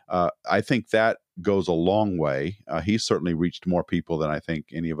 I think that goes a long way. He certainly reached more people than I think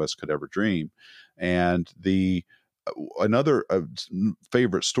any of us could ever dream. And another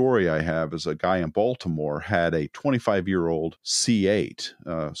favorite story I have is a guy in Baltimore had a 25-year-old C8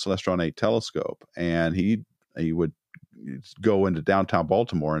 Celestron 8 telescope, and he would go into downtown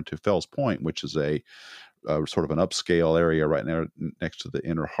Baltimore into Fells Point, which is a sort of an upscale area right there next to the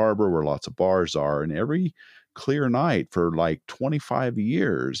Inner Harbor where lots of bars are. And every clear night for like 25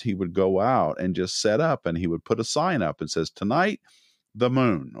 years, he would go out and just set up, and he would put a sign up and says, "Tonight, the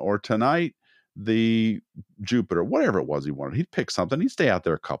moon," or "Tonight, the Jupiter," whatever it was he wanted. He'd pick something. He'd stay out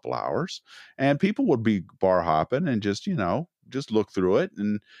there a couple hours, and people would be bar hopping and just look through it.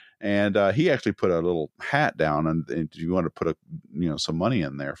 And he actually put a little hat down, and you want to put some money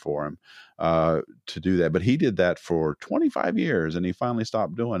in there for him to do that. But he did that for 25 years, and he finally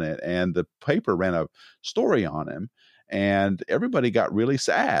stopped doing it. And the paper ran a story on him, and everybody got really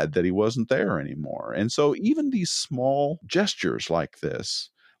sad that he wasn't there anymore. And so even these small gestures like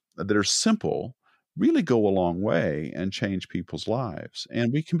this that are simple really go a long way and change people's lives.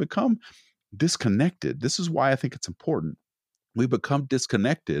 And we can become disconnected. This is why I think it's important. We become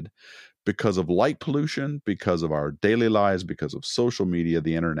disconnected because of light pollution, because of our daily lives, because of social media,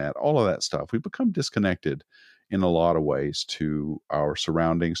 the internet, all of that stuff. We become disconnected in a lot of ways to our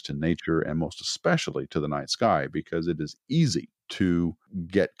surroundings, to nature, and most especially to the night sky, because it is easy to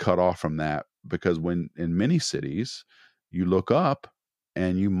get cut off from that. Because when in many cities, you look up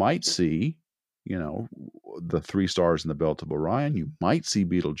and you might see, the 3 stars in the belt of Orion, you might see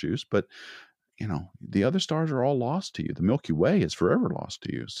Betelgeuse, but the other stars are all lost to you. The Milky Way is forever lost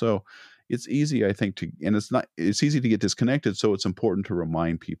to you. So it's easy, I think, it's easy to get disconnected. So it's important to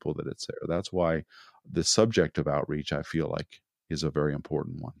remind people that it's there. That's why the subject of outreach, I feel like, is a very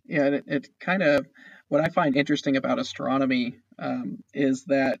important one. Yeah, it kind of, what I find interesting about astronomy is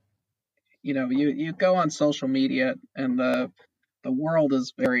that, you go on social media and the world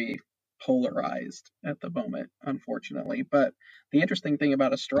is very polarized at the moment, unfortunately. But the interesting thing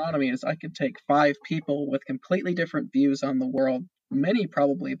about astronomy is I could take 5 people with completely different views on the world, many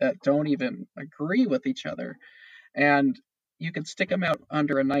probably that don't even agree with each other, and you could stick them out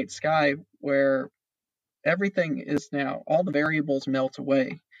under a night sky where everything is now, all the variables melt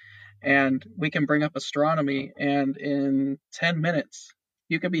away, and we can bring up astronomy, and in 10 minutes,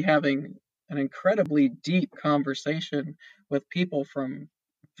 you could be having an incredibly deep conversation with people from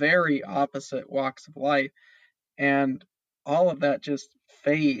very opposite walks of life, and all of that just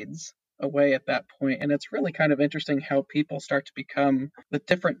fades away at that point. And it's really kind of interesting how people start to become the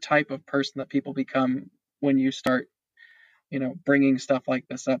different type of person that people become when you start bringing stuff like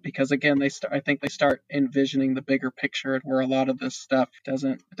this up, because again, I think they start envisioning the bigger picture, and where a lot of this stuff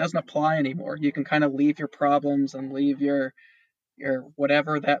doesn't apply anymore. You can kind of leave your problems and leave your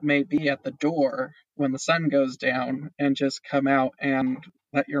whatever that may be at the door when the sun goes down, and just come out and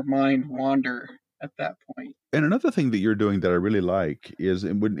let your mind wander at that point. And another thing that you're doing that I really like is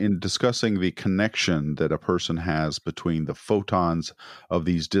in discussing the connection that a person has between the photons of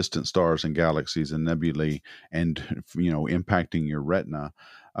these distant stars and galaxies and nebulae, and impacting your retina.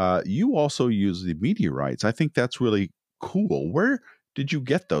 You also use the meteorites. I think that's really cool. Where did you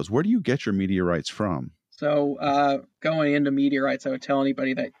get those? Where do you get your meteorites from? So going into meteorites, I would tell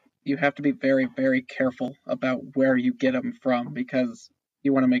anybody that you have to be very, very careful about where you get them from, because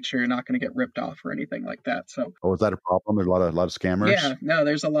you want to make sure you're not going to get ripped off or anything like that. So, is that a problem? There's a lot of scammers. Yeah, no,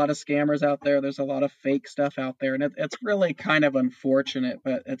 there's a lot of scammers out there. There's a lot of fake stuff out there, and it's really kind of unfortunate,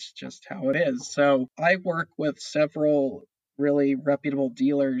 but it's just how it is. So I work with several really reputable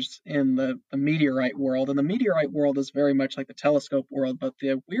dealers in the meteorite world. And the meteorite world is very much like the telescope world, but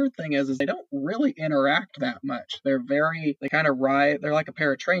the weird thing is they don't really interact that much. They kind of ride, they're like a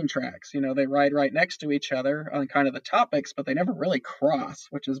pair of train tracks. They ride right next to each other on kind of the topics, but they never really cross,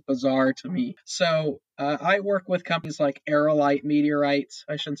 which is bizarre to me. So I work with companies like Aerolite Meteorites.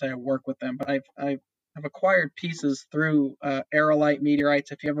 I shouldn't say I work with them, but I've acquired pieces through Aerolite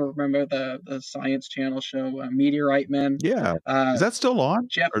Meteorites. If you ever remember the Science Channel show Meteorite Men. Yeah. Is that still on?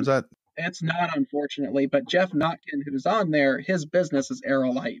 Jeff, or is that? It's not, unfortunately, but Jeff Notkin, who's on there, his business is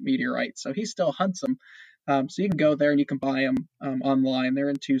Aerolite Meteorites, so he still hunts them. So you can go there and you can buy them online. They're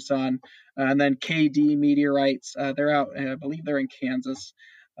in Tucson. And then KD Meteorites, they're out, I believe they're in Kansas.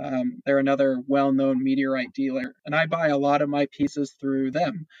 They're another well-known meteorite dealer. And I buy a lot of my pieces through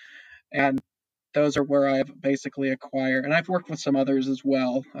them. And those are where I've basically acquired, and I've worked with some others as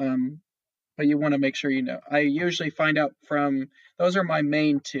well. But you want to make sure you know. I usually find out from, those are my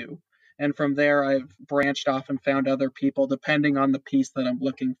main two. And from there, I've branched off and found other people depending on the piece that I'm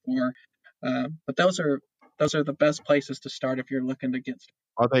looking for. But those are the best places to start if you're looking to get started.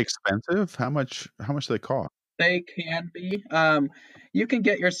 Are they expensive? How much do they cost? They can be. You can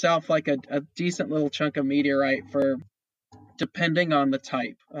get yourself like a decent little chunk of meteorite for, depending on the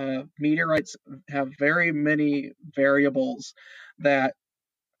type. Meteorites have very many variables that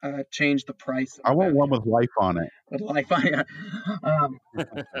change the price. I want one with life on it. With life on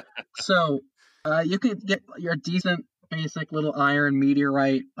it. So you could get your decent basic little iron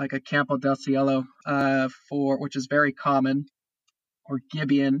meteorite, like a Campo del Cielo, which is very common, or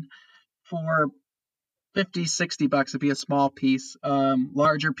Gibeon, for $50-$60. It'd be a small piece.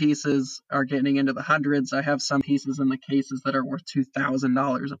 Larger pieces are getting into the hundreds. I have some pieces in the cases that are worth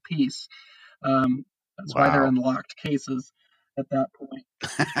 $2,000 a piece. That's why they're in locked cases at that point.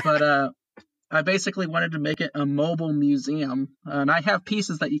 But I basically wanted to make it a mobile museum. And I have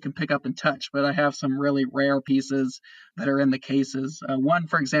pieces that you can pick up and touch, but I have some really rare pieces that are in the cases. One,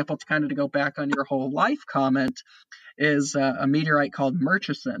 for example, to go back on your whole life comment, is a meteorite called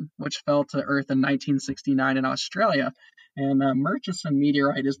Murchison, which fell to Earth in 1969 in Australia. And Murchison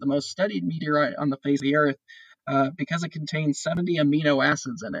meteorite is the most studied meteorite on the face of the Earth because it contains 70 amino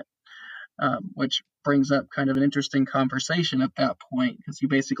acids in it, which brings up kind of an interesting conversation at that point, because you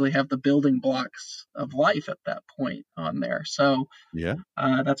basically have the building blocks of life at that point on there. So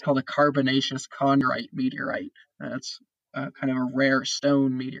that's called a carbonaceous chondrite meteorite. That's kind of a rare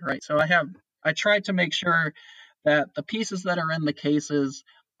stone meteorite. So I tried to make sure that the pieces that are in the cases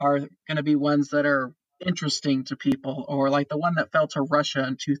are going to be ones that are interesting to people, or like the one that fell to Russia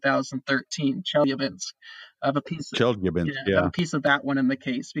in 2013, Chelyabinsk. I have a piece of that one in the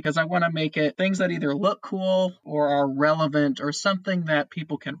case, because I want to make it things that either look cool or are relevant or something that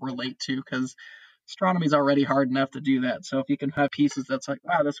people can relate to, because astronomy is already hard enough to do that. So if you can have pieces that's like,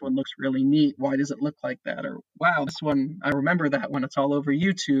 wow, this one looks really neat, why does it look like that? Or wow, this one, I remember that when it's all over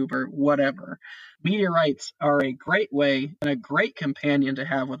YouTube, or whatever. Meteorites are a great way and a great companion to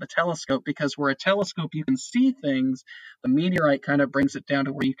have with a telescope, because where a telescope you can see things, the meteorite kind of brings it down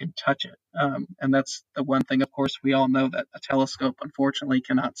to where you can touch it. And that's the one thing, of course, we all know that a telescope unfortunately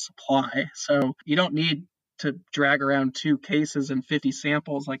cannot supply. So you don't need to drag around 2 cases and 50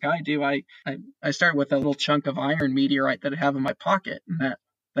 samples like I do. I started with a little chunk of iron meteorite that I have in my pocket, and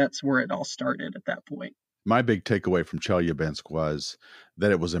that's where it all started at that point. My big takeaway from Chelyabinsk was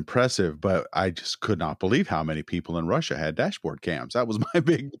that it was impressive, but I just could not believe how many people in Russia had dashboard cams. That was my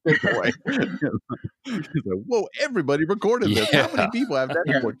big takeaway. Whoa, everybody recorded this. How many people have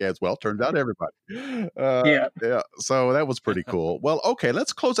dashboard cams? Well, turns out everybody. So that was pretty cool. Well, okay,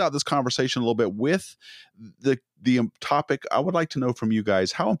 let's close out this conversation a little bit with the topic. I would like to know from you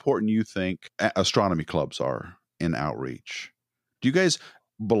guys how important you think astronomy clubs are in outreach. Do you guys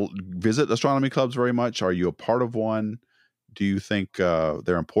visit astronomy clubs very much? Are you a part of one? Do you think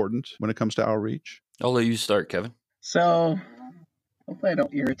they're important when it comes to outreach? I'll let you start, Kevin. So hopefully I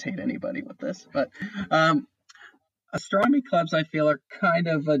don't irritate anybody with this, but astronomy clubs, I feel, are kind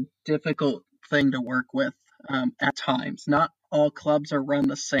of a difficult thing to work with at times. Not all clubs are run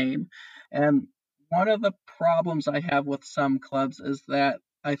the same. And one of the problems I have with some clubs is that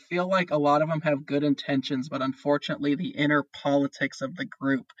I feel like a lot of them have good intentions, but unfortunately the inner politics of the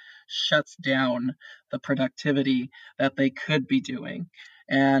group shuts down the productivity that they could be doing.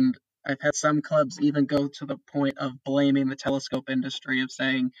 And I've had some clubs even go to the point of blaming the telescope industry, of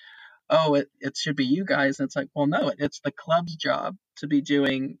saying, oh, it should be you guys. And it's like, well, no, it's the club's job to be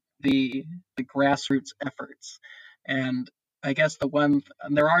doing the grassroots efforts. And I guess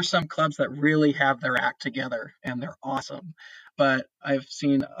there are some clubs that really have their act together and they're awesome. But I've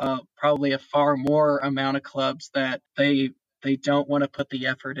seen probably a far more amount of clubs that they they don't want to put the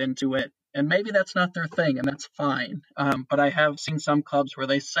effort into it. And maybe that's not their thing, and that's fine. But I have seen some clubs where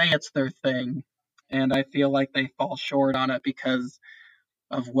they say it's their thing, and I feel like they fall short on it because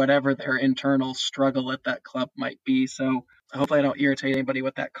of whatever their internal struggle at that club might be. So hopefully I don't irritate anybody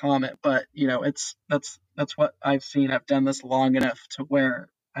with that comment, but that's what I've seen. I've done this long enough to where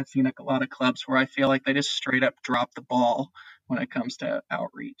I've seen a lot of clubs where I feel like they just straight up drop the ball when it comes to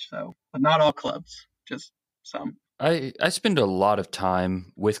outreach. So, but not all clubs, just some. I spend a lot of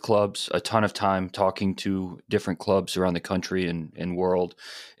time with clubs, a ton of time talking to different clubs around the country and world.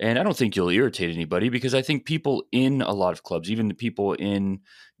 And I don't think you'll irritate anybody because I think people in a lot of clubs, even the people in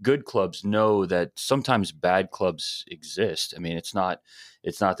good clubs, know that sometimes bad clubs exist. I mean, it's not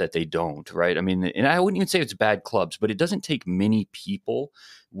that they don't, right? I mean, and I wouldn't even say it's bad clubs, but it doesn't take many people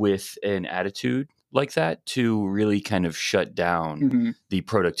with an attitude like that to really kind of shut down the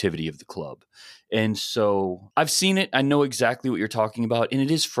productivity of the club. And so I've seen it. I know exactly what you're talking about. And it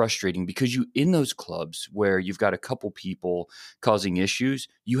is frustrating because in those clubs where you've got a couple people causing issues,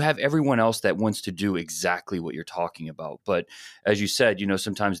 you have everyone else that wants to do exactly what you're talking about. But as you said,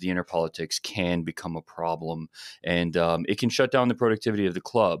 sometimes the inner politics can become a problem and it can shut down the productivity of the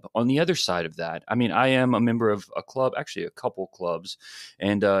club. On the other side of that, I mean, I am a member of a club, actually a couple clubs,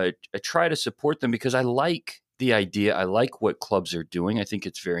 and I try to support them because I like the idea. I like what clubs are doing. I think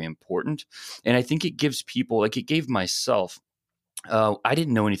it's very important. And I think it gives people, like it gave myself, I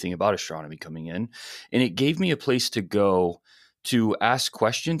didn't know anything about astronomy coming in, and it gave me a place to go to ask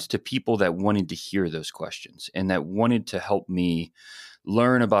questions to people that wanted to hear those questions and that wanted to help me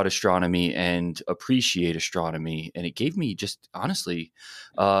learn about astronomy and appreciate astronomy. And it gave me just honestly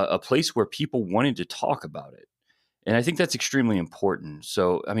a place where people wanted to talk about it. And I think that's extremely important.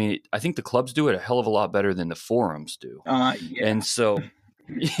 So, I mean, I think the clubs do it a hell of a lot better than the forums do. Yeah. And so,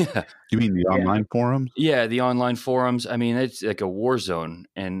 yeah. You mean the online forums? Yeah, the online forums. I mean, it's like a war zone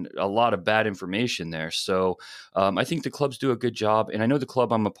and a lot of bad information there. So I think the clubs do a good job. And I know the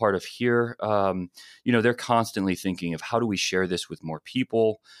club I'm a part of here, they're constantly thinking of how do we share this with more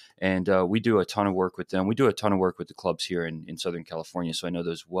people? And we do a ton of work with them. We do a ton of work with the clubs here in Southern California. So I know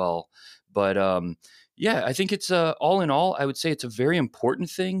those well. But yeah, I think it's all in all, I would say it's a very important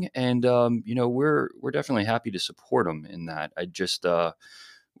thing. And, we're definitely happy to support them in that. I just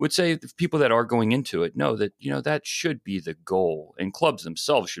would say the people that are going into it know that, that should be the goal. And clubs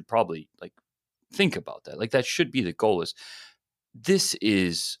themselves should probably think about that. Like that should be the goal is this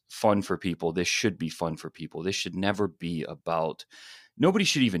is fun for people. This should be fun for people. This should never be about nobody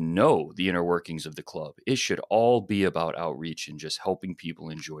should even know the inner workings of the club. It should all be about outreach and just helping people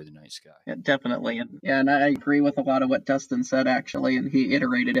enjoy the night sky. Yeah, definitely. And I agree with a lot of what Dustin said, actually, and he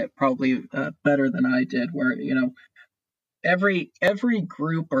iterated it probably better than I did, where, every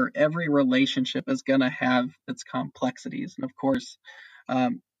group or every relationship is going to have its complexities. And of course,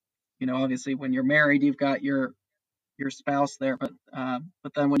 obviously when you're married, you've got your spouse there, but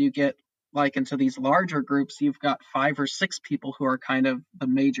then when you get into these larger groups, you've got 5 or 6 people who are kind of the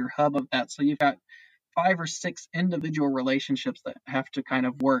major hub of that. So you've got 5 or 6 individual relationships that have to kind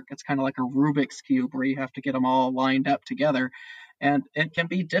of work. It's kind of like a Rubik's Cube where you have to get them all lined up together. And it can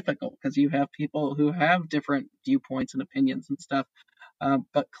be difficult because you have people who have different viewpoints and opinions and stuff.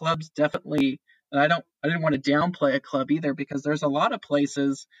 But clubs definitely, and I didn't want to downplay a club either, because there's a lot of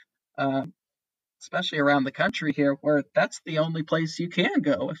places, especially around the country here, where that's the only place you can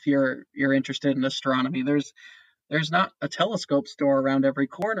go if you're interested in astronomy. There's not a telescope store around every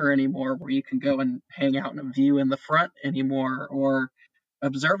corner anymore where you can go and hang out in a view in the front anymore, or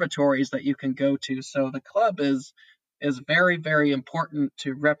observatories that you can go to. So the club is very, very important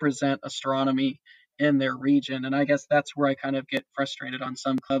to represent astronomy in their region. And I guess that's where I kind of get frustrated on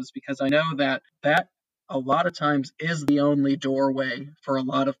some clubs, because I know that a lot of times is the only doorway for a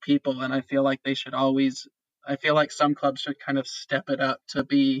lot of people. And I feel like some clubs should kind of step it up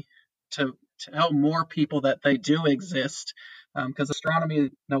to tell more people that they do exist. Because astronomy,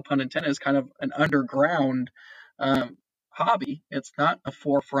 no pun intended, is kind of an underground hobby. It's not a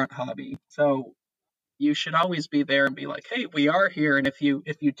forefront hobby. So you should always be there and be like, hey, we are here. And if you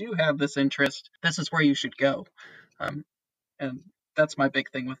do have this interest, this is where you should go. And that's my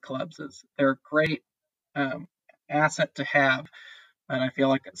big thing with clubs, is they're a great asset to have. And I feel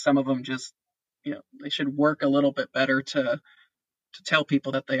like some of them just, they should work a little bit better to tell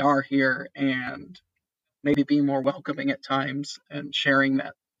people that they are here and maybe be more welcoming at times and sharing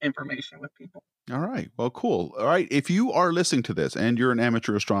that information with people. All right. Well, cool. All right. If you are listening to this and you're an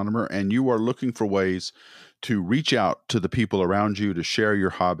amateur astronomer and you are looking for ways to reach out to the people around you to share your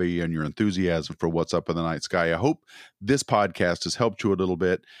hobby and your enthusiasm for what's up in the night sky, I hope this podcast has helped you a little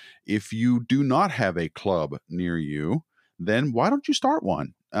bit. If you do not have a club near you, then why don't you start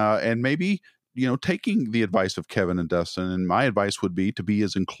one? And maybe, taking the advice of Kevin and Dustin, and my advice would be to be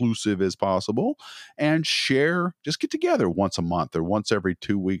as inclusive as possible and just get together once a month or once every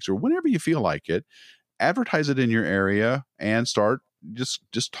 2 weeks or whenever you feel like it, advertise it in your area and start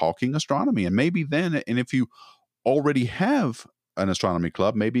just talking astronomy. And maybe then, and if you already have an astronomy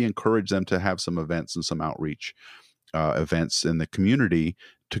club, maybe encourage them to have some events and some outreach events in the community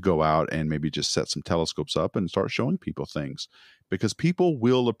to go out and maybe just set some telescopes up and start showing people things, because people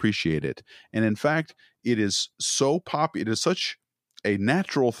will appreciate it. And in fact, it is so popular. It is such a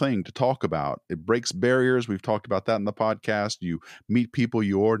natural thing to talk about. It breaks barriers. We've talked about that in the podcast. You meet people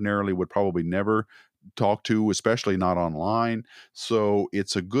you ordinarily would probably never talk to, especially not online. So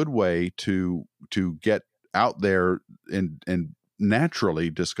it's a good way to get out there and naturally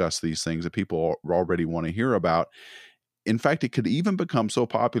discuss these things that people already want to hear about. In fact, it could even become so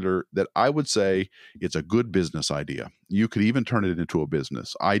popular that I would say it's a good business idea. You could even turn it into a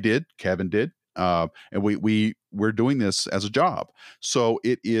business. I did, Kevin did, and we're doing this as a job. So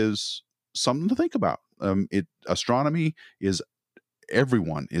it is something to think about. Astronomy is,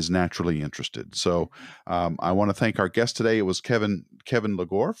 everyone is naturally interested. So I want to thank our guest today. It was Kevin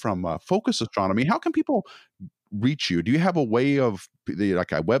Lagore from Focus Astronomy. How can people reach you? Do you have a way of,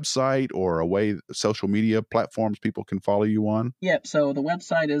 like a website or a way, social media platforms people can follow you on? Yep. So the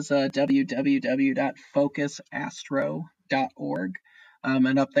website is www.focusastro.org.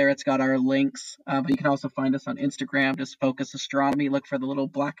 And up there, it's got our links. But you can also find us on Instagram, just Focus Astronomy. Look for the little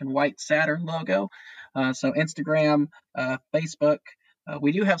black and white Saturn logo. So Instagram, Facebook.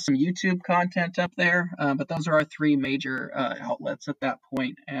 We do have some YouTube content up there, but those are our three major outlets at that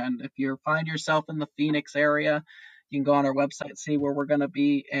point. And if you find yourself in the Phoenix area, you can go on our website, see where we're going to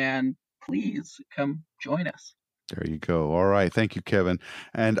be, and please come join us. There you go. All right. Thank you, Kevin.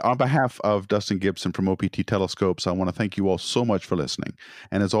 And on behalf of Dustin Gibson from OPT Telescopes, I want to thank you all so much for listening.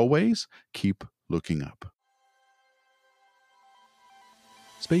 And as always, keep looking up.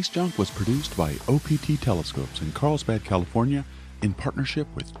 Space Junk was produced by OPT Telescopes in Carlsbad, California, in partnership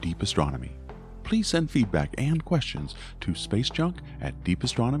with Deep Astronomy. Please send feedback and questions to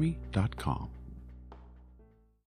spacejunk@deepastronomy.com.